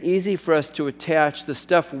think it's easy for us to attach the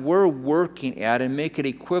stuff we're working at and make it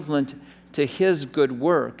equivalent to his good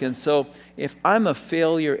work. And so if I'm a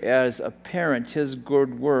failure as a parent, his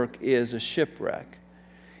good work is a shipwreck.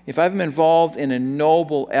 If I'm involved in a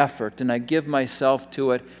noble effort and I give myself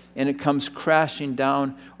to it and it comes crashing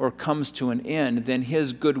down or comes to an end, then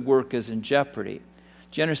his good work is in jeopardy.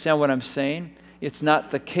 Do you understand what I'm saying? It's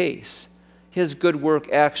not the case. His good work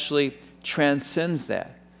actually transcends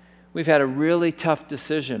that. We've had a really tough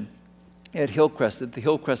decision at Hillcrest, that the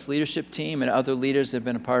Hillcrest leadership team and other leaders that have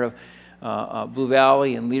been a part of Blue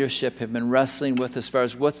Valley and leadership have been wrestling with as far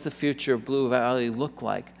as what's the future of Blue Valley look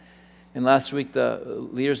like. And last week, the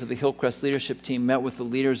leaders of the Hillcrest leadership team met with the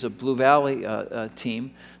leaders of Blue Valley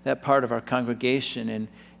team, that part of our congregation,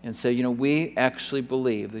 and said, we actually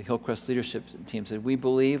believe, the Hillcrest leadership team said, we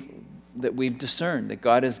believe that we've discerned, that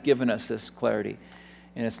God has given us this clarity.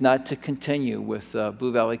 And it's not to continue with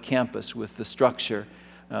Blue Valley campus, with the structure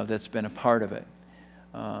that's been a part of it.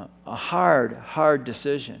 A hard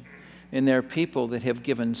decision. And there are people that have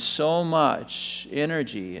given so much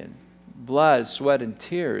energy and blood, sweat, and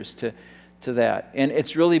tears to that. And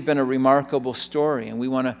it's really been a remarkable story, and we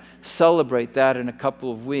want to celebrate that in a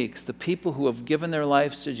couple of weeks. The people who have given their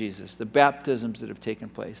lives to Jesus, the baptisms that have taken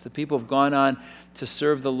place, the people who have gone on to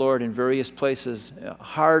serve the Lord in various places,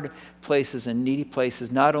 hard places and needy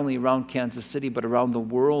places, not only around Kansas City, but around the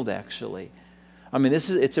world, actually. I mean,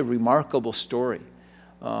 it's a remarkable story.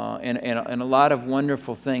 And a lot of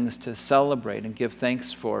wonderful things to celebrate and give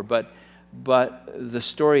thanks for, but the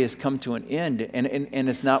story has come to an end, and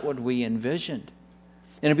it's not what we envisioned.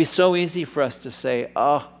 And it'd be so easy for us to say,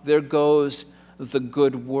 oh, there goes the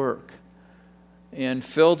good work. And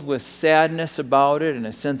filled with sadness about it and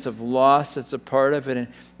a sense of loss that's a part of it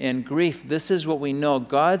and grief, this is what we know.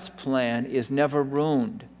 God's plan is never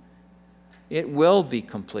ruined. It will be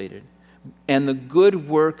completed. And the good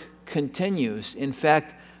work continues. In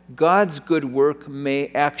fact, God's good work may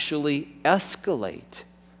actually escalate.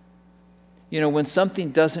 When something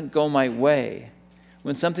doesn't go my way,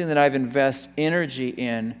 when something that I've invested energy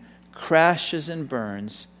in crashes and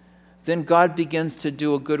burns, then God begins to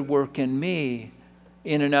do a good work in me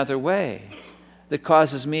in another way that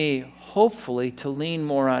causes me, hopefully, to lean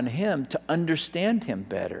more on Him, to understand Him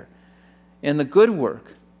better. And the good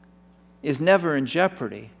work is never in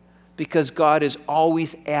jeopardy because God is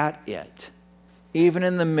always at it, even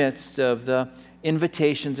in the midst of the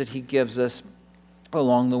invitations that He gives us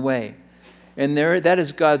along the way. And that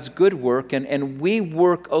is God's good work, and we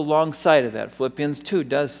work alongside of that. Philippians 2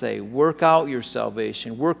 does say, work out your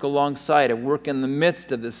salvation, work alongside it, work in the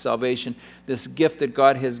midst of this salvation, this gift that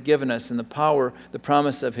God has given us and the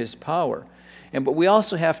promise of His power. But we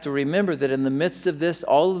also have to remember that in the midst of this,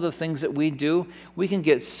 all of the things that we do, we can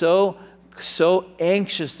get so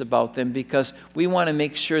anxious about them because we want to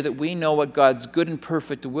make sure that we know what God's good and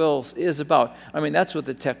perfect will is about. I mean, that's what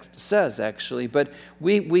the text says, actually. But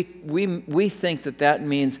we think that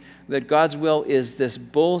means that God's will is this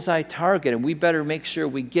bullseye target, and we better make sure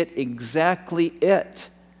we get exactly it.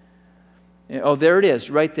 Oh, there it is,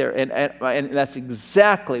 right there. And that's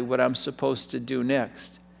exactly what I'm supposed to do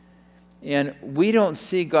next. And we don't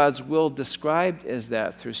see God's will described as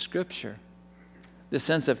that through Scripture. The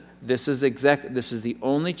sense of this is the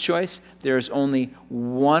only choice. There's only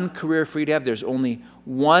one career for you to have. There's only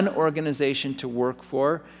one organization to work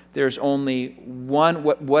for. There's only one,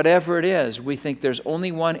 whatever it is. We think there's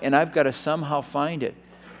only one, and I've got to somehow find it.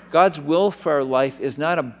 God's will for our life is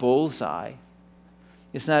not a bullseye.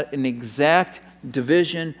 It's not an exact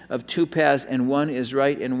division of two paths, and one is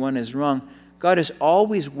right and one is wrong. God is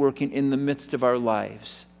always working in the midst of our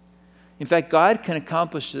lives. In fact, God can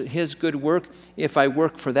accomplish His good work if I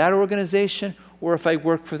work for that organization or if I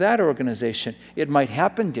work for that organization. It might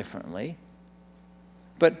happen differently,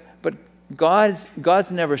 but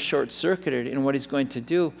God's never short-circuited in what He's going to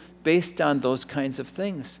do based on those kinds of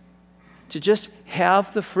things. To just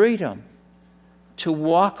have the freedom to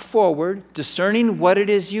walk forward, discerning what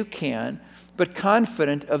it is you can, but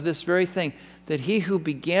confident of this very thing, that He who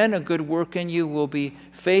began a good work in you will be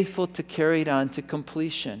faithful to carry it on to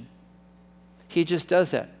completion. He just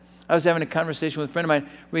does that. I was having a conversation with a friend of mine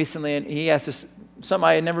recently, and he asked us something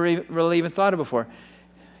I had never really even thought of before.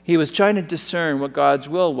 He was trying to discern what God's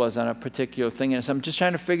will was on a particular thing, and so I'm just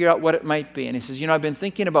trying to figure out what it might be. And he says, I've been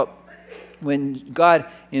thinking about when God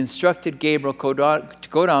instructed Gabriel to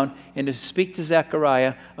go down and to speak to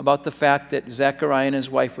Zechariah about the fact that Zechariah and his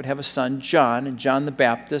wife would have a son, John, and John the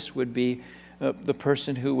Baptist would be the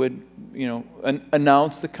person who would,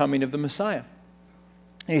 announce the coming of the Messiah.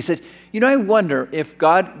 And he said, I wonder if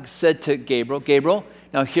God said to Gabriel,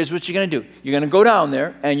 now here's what you're going to do. You're going to go down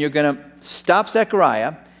there and you're going to stop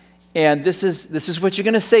Zechariah, and this is what you're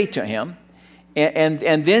going to say to him. And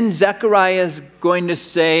then Zechariah is going to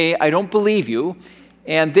say, I don't believe you.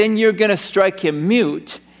 And then you're going to strike him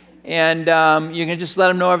mute, and you're going to just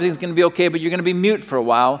let him know everything's going to be okay, but you're going to be mute for a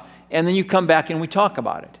while, and then you come back and we talk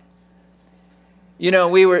about it.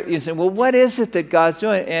 You said, well, what is it that God's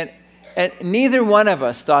doing? And neither one of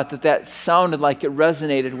us thought that sounded like it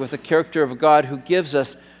resonated with the character of a God who gives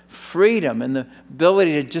us freedom and the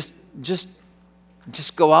ability to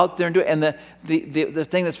just go out there and do it. And the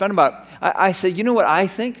thing that's fun about it, I said, you know what I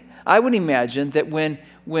think? I would imagine that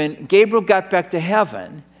when Gabriel got back to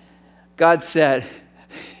heaven, God said,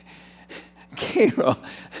 Gabriel,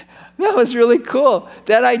 that was really cool.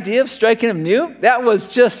 That idea of striking him mute, that was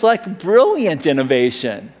just like brilliant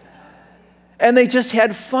innovation. And they just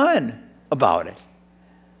had fun about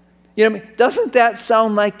it. Doesn't that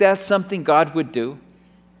sound like that's something God would do?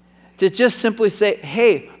 To just simply say,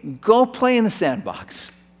 hey, go play in the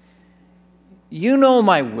sandbox. You know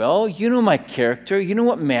my will. You know my character. You know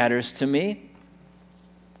what matters to me.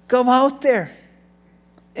 Go out there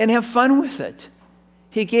and have fun with it.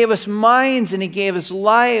 He gave us minds, and He gave us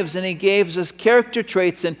lives, and He gave us character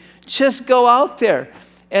traits, and just go out there.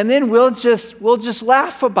 And then we'll just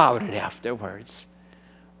laugh about it afterwards.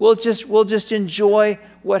 We'll just enjoy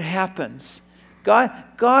what happens.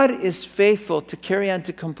 God is faithful to carry on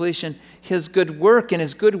to completion His good work, and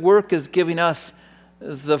His good work is giving us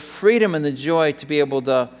the freedom and the joy to be able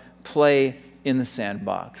to play in the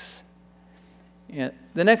sandbox. And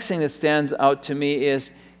the next thing that stands out to me is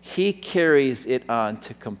He carries it on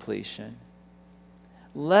to completion.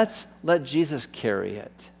 Let's let Jesus carry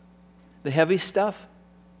it. The heavy stuff,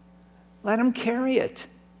 let him carry it.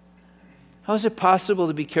 How is it possible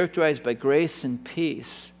to be characterized by grace and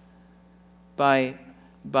peace, by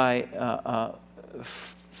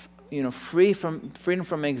freedom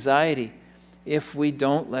from anxiety, if we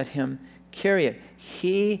don't let him carry it?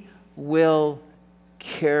 He will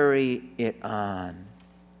carry it on.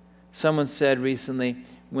 Someone said recently,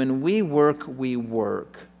 when we work, we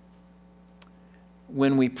work.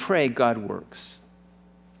 When we pray, God works.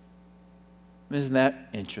 Isn't that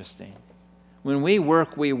interesting? When we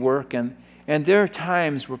work, and there are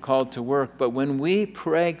times we're called to work, but when we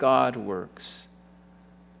pray, God works.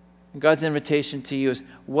 God's invitation to you is,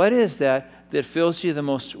 what is that fills you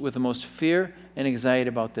with the most fear and anxiety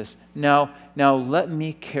about this? Now let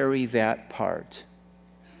me carry that part.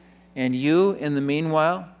 And you, in the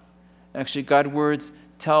meanwhile, actually God's words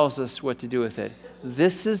tells us what to do with it.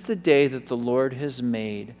 This is the day that the Lord has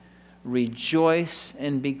made. Rejoice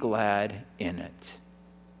and be glad in it.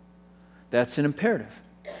 That's an imperative.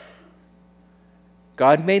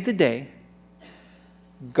 God made the day.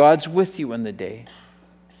 God's with you in the day.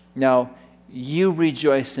 Now, you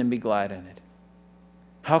rejoice and be glad in it.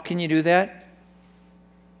 How can you do that?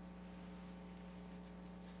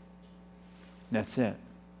 That's it.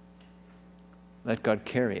 Let God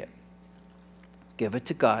carry it. Give it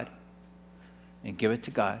to God, and give it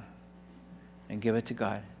to God, and give it to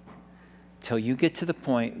God, till you get to the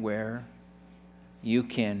point where you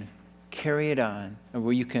can carry it on, or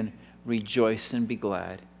where you can rejoice and be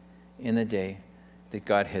glad in the day that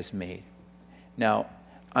God has made. Now,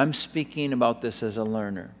 I'm speaking about this as a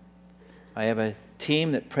learner. I have a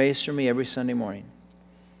team that prays for me every Sunday morning,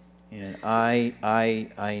 and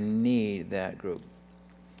I need that group.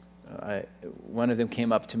 One of them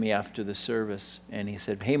came up to me after the service, and he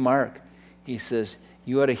said, "Hey, Mark," he says,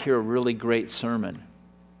 "you ought to hear a really great sermon."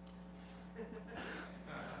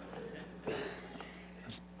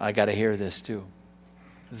 I got to hear this too.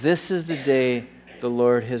 This is the day the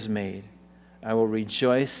Lord has made. I will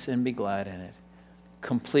rejoice and be glad in it.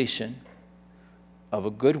 Completion of a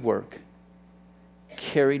good work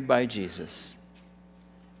carried by Jesus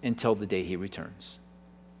until the day he returns.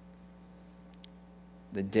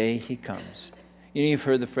 The day he comes. You know, you've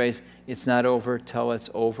heard the phrase, it's not over till it's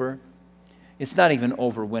over. It's not even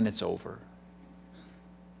over when it's over.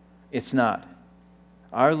 It's not.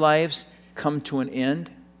 Our lives come to an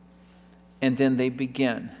end, and then they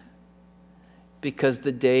begin. Because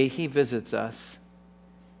the day he visits us,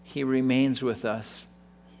 he remains with us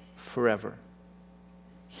forever.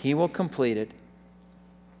 He will complete it.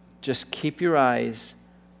 Just keep your eyes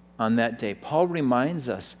on that day. Paul reminds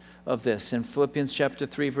us of this in Philippians chapter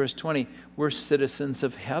 3, verse 20. We're citizens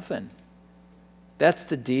of heaven. That's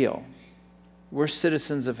the deal. We're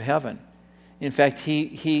citizens of heaven. In fact,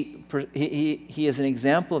 he is an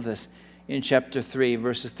example of this in chapter 3,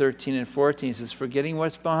 verses 13 and 14. He says, forgetting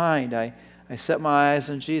what's behind, I set my eyes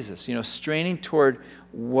on Jesus. You know, straining toward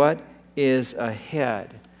what is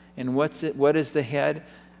ahead. And what is the head?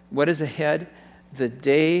 What is ahead? The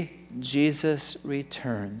day Jesus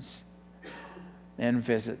returns and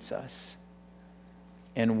visits us.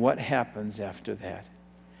 And what happens after that?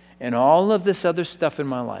 And all of this other stuff in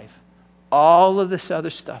my life, all of this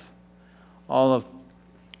other stuff, all of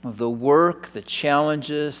the work, the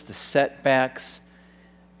challenges, the setbacks,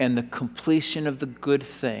 and the completion of the good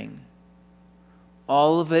thing,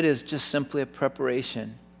 all of it is just simply a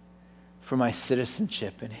preparation for my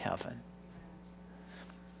citizenship in heaven.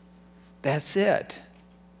 That's it.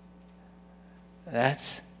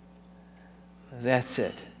 That's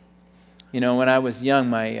it. You know, when I was young,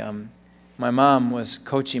 my mom was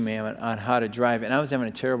coaching me on how to drive, and I was having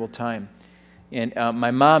a terrible time. And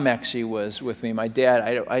my mom actually was with me. My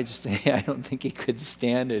dad, I don't think he could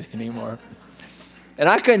stand it anymore. And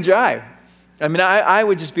I couldn't drive. I mean, I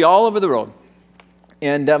would just be all over the road.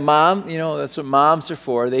 And mom, you know, that's what moms are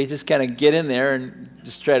for. They just kind of get in there and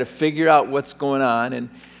just try to figure out what's going on.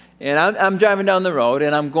 And I'm driving down the road,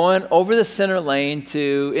 and I'm going over the center lane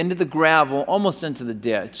into the gravel, almost into the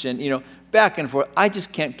ditch. And, you know, back and forth. I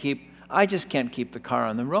just can't keep the car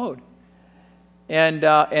on the road.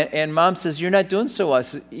 And mom says, "You're not doing so well." I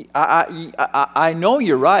said, I know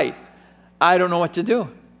you're right. I don't know what to do.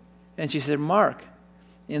 And she said, "Mark,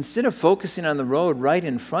 instead of focusing on the road right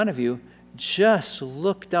in front of you, just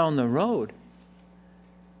look down the road."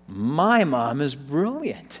 My mom is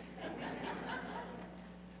brilliant.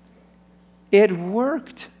 It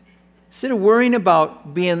worked. Instead of worrying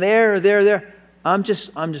about being there, I'm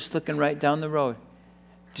just looking right down the road.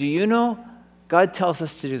 Do you know, God tells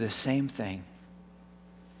us to do the same thing.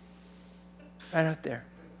 Right out there.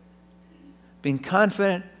 being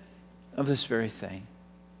confident of this very thing,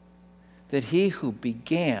 that he who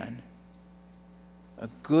began a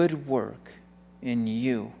good work in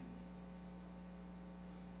you,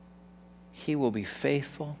 he will be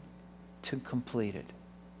faithful to complete it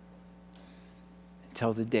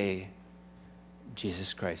until the day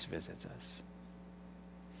Jesus Christ visits us.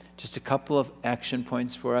 Just a couple of action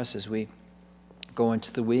points for us as we go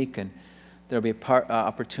into the week, and there'll be an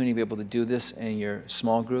opportunity to be able to do this in your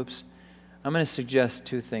small groups. I'm going to suggest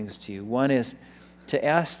two things to you. One is to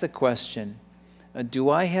ask the question, do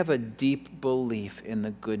I have a deep belief in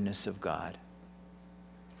the goodness of God?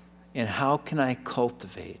 And how can I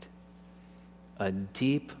cultivate a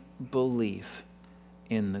deep belief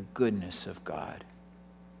in the goodness of God?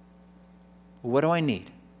 What do I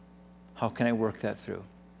need? How can I work that through?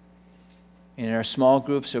 In our small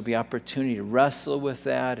groups, there'll be opportunity to wrestle with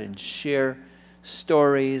that and share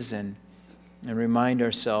stories and remind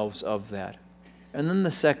ourselves of that. And then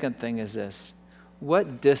the second thing is this: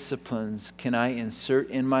 what disciplines can I insert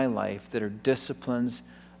in my life that are disciplines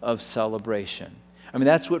of celebration? I mean,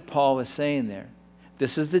 that's what Paul is saying there.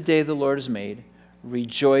 This is the day the Lord has made.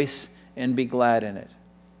 Rejoice and be glad in it.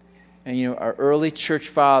 And you know, our early church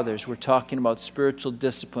fathers were talking about spiritual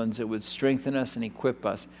disciplines that would strengthen us and equip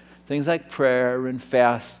us. Things like prayer and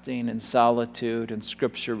fasting and solitude and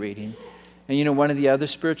scripture reading. And you know, one of the other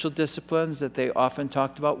spiritual disciplines that they often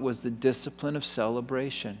talked about was the discipline of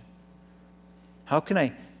celebration. How can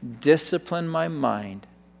I discipline my mind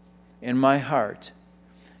and my heart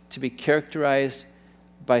to be characterized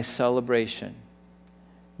by celebration,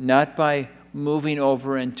 not by moving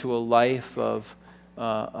over into a life of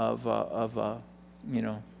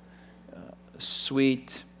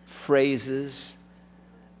sweet phrases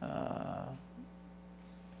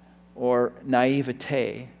or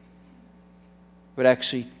naivete, but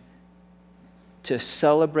actually to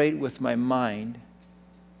celebrate with my mind,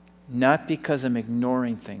 not because I'm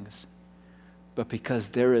ignoring things, but because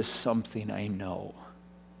there is something I know.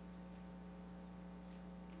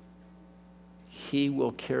 He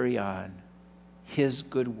will carry on his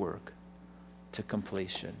good work to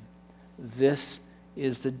completion. This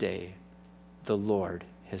is the day the Lord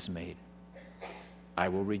has made. I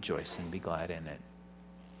will rejoice and be glad in it.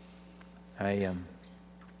 I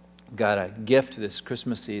got a gift this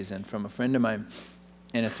Christmas season from a friend of mine,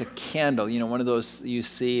 and it's a candle, you know, one of those you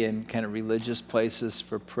see in kind of religious places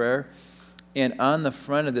for prayer. And on the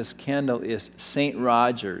front of this candle is St.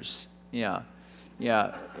 Rogers. Yeah.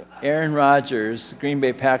 Aaron Rodgers, Green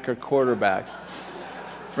Bay Packer quarterback.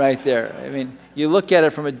 Right there. I mean, you look at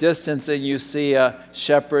it from a distance and you see a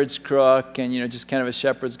shepherd's crook and, you know, just kind of a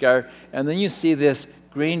shepherd's guard. And then you see this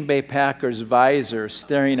Green Bay Packers visor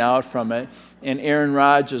staring out from it, and Aaron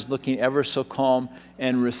Rodgers looking ever so calm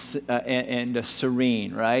and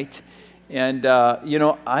serene, right? And, you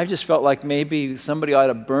know, I just felt like maybe somebody ought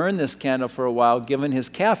to burn this candle for a while, given his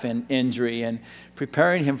calf injury and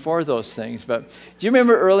preparing him for those things. But do you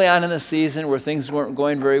remember early on in the season where things weren't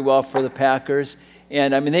going very well for the Packers?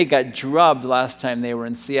 And, I mean, they got drubbed last time they were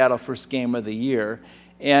in Seattle, first game of the year.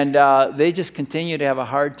 And they just continue to have a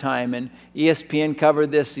hard time. And ESPN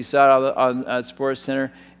covered this. You saw it on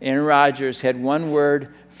SportsCenter. Aaron Rodgers had one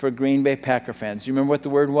word for Green Bay Packer fans. Do you remember what the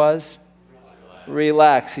word was?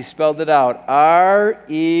 Relax. He spelled it out. R-E-L-A-X.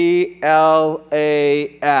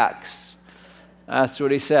 That's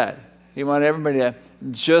what he said. He wanted everybody to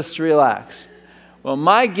just relax. Well,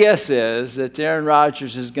 my guess is that Aaron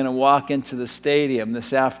Rodgers is going to walk into the stadium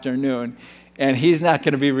this afternoon, and he's not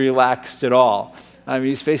going to be relaxed at all. I mean,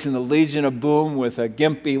 he's facing the Legion of Boom with a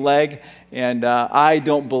gimpy leg, and I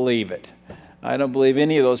don't believe it. I don't believe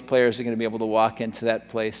any of those players are going to be able to walk into that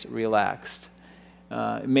place relaxed.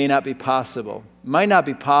 It may not be possible. It might not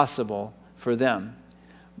be possible for them,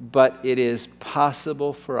 but it is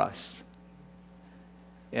possible for us.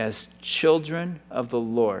 As children of the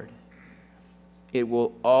Lord, it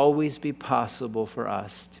will always be possible for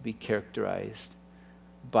us to be characterized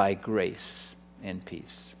by grace and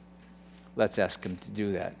peace. Let's ask him to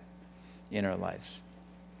do that in our lives.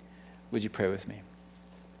 Would you pray with me?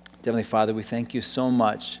 Heavenly Father, we thank you so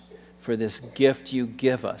much for this gift you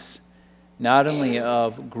give us, not only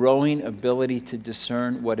of growing ability to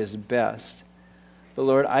discern what is best, but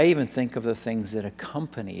Lord, I even think of the things that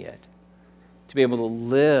accompany it, to be able to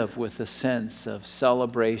live with a sense of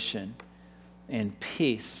celebration and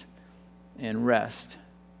peace and rest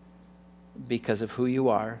because of who you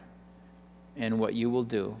are and what you will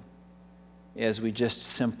do as we just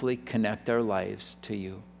simply connect our lives to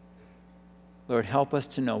you. Lord, help us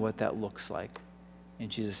to know what that looks like. In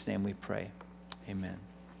Jesus' name we pray. Amen.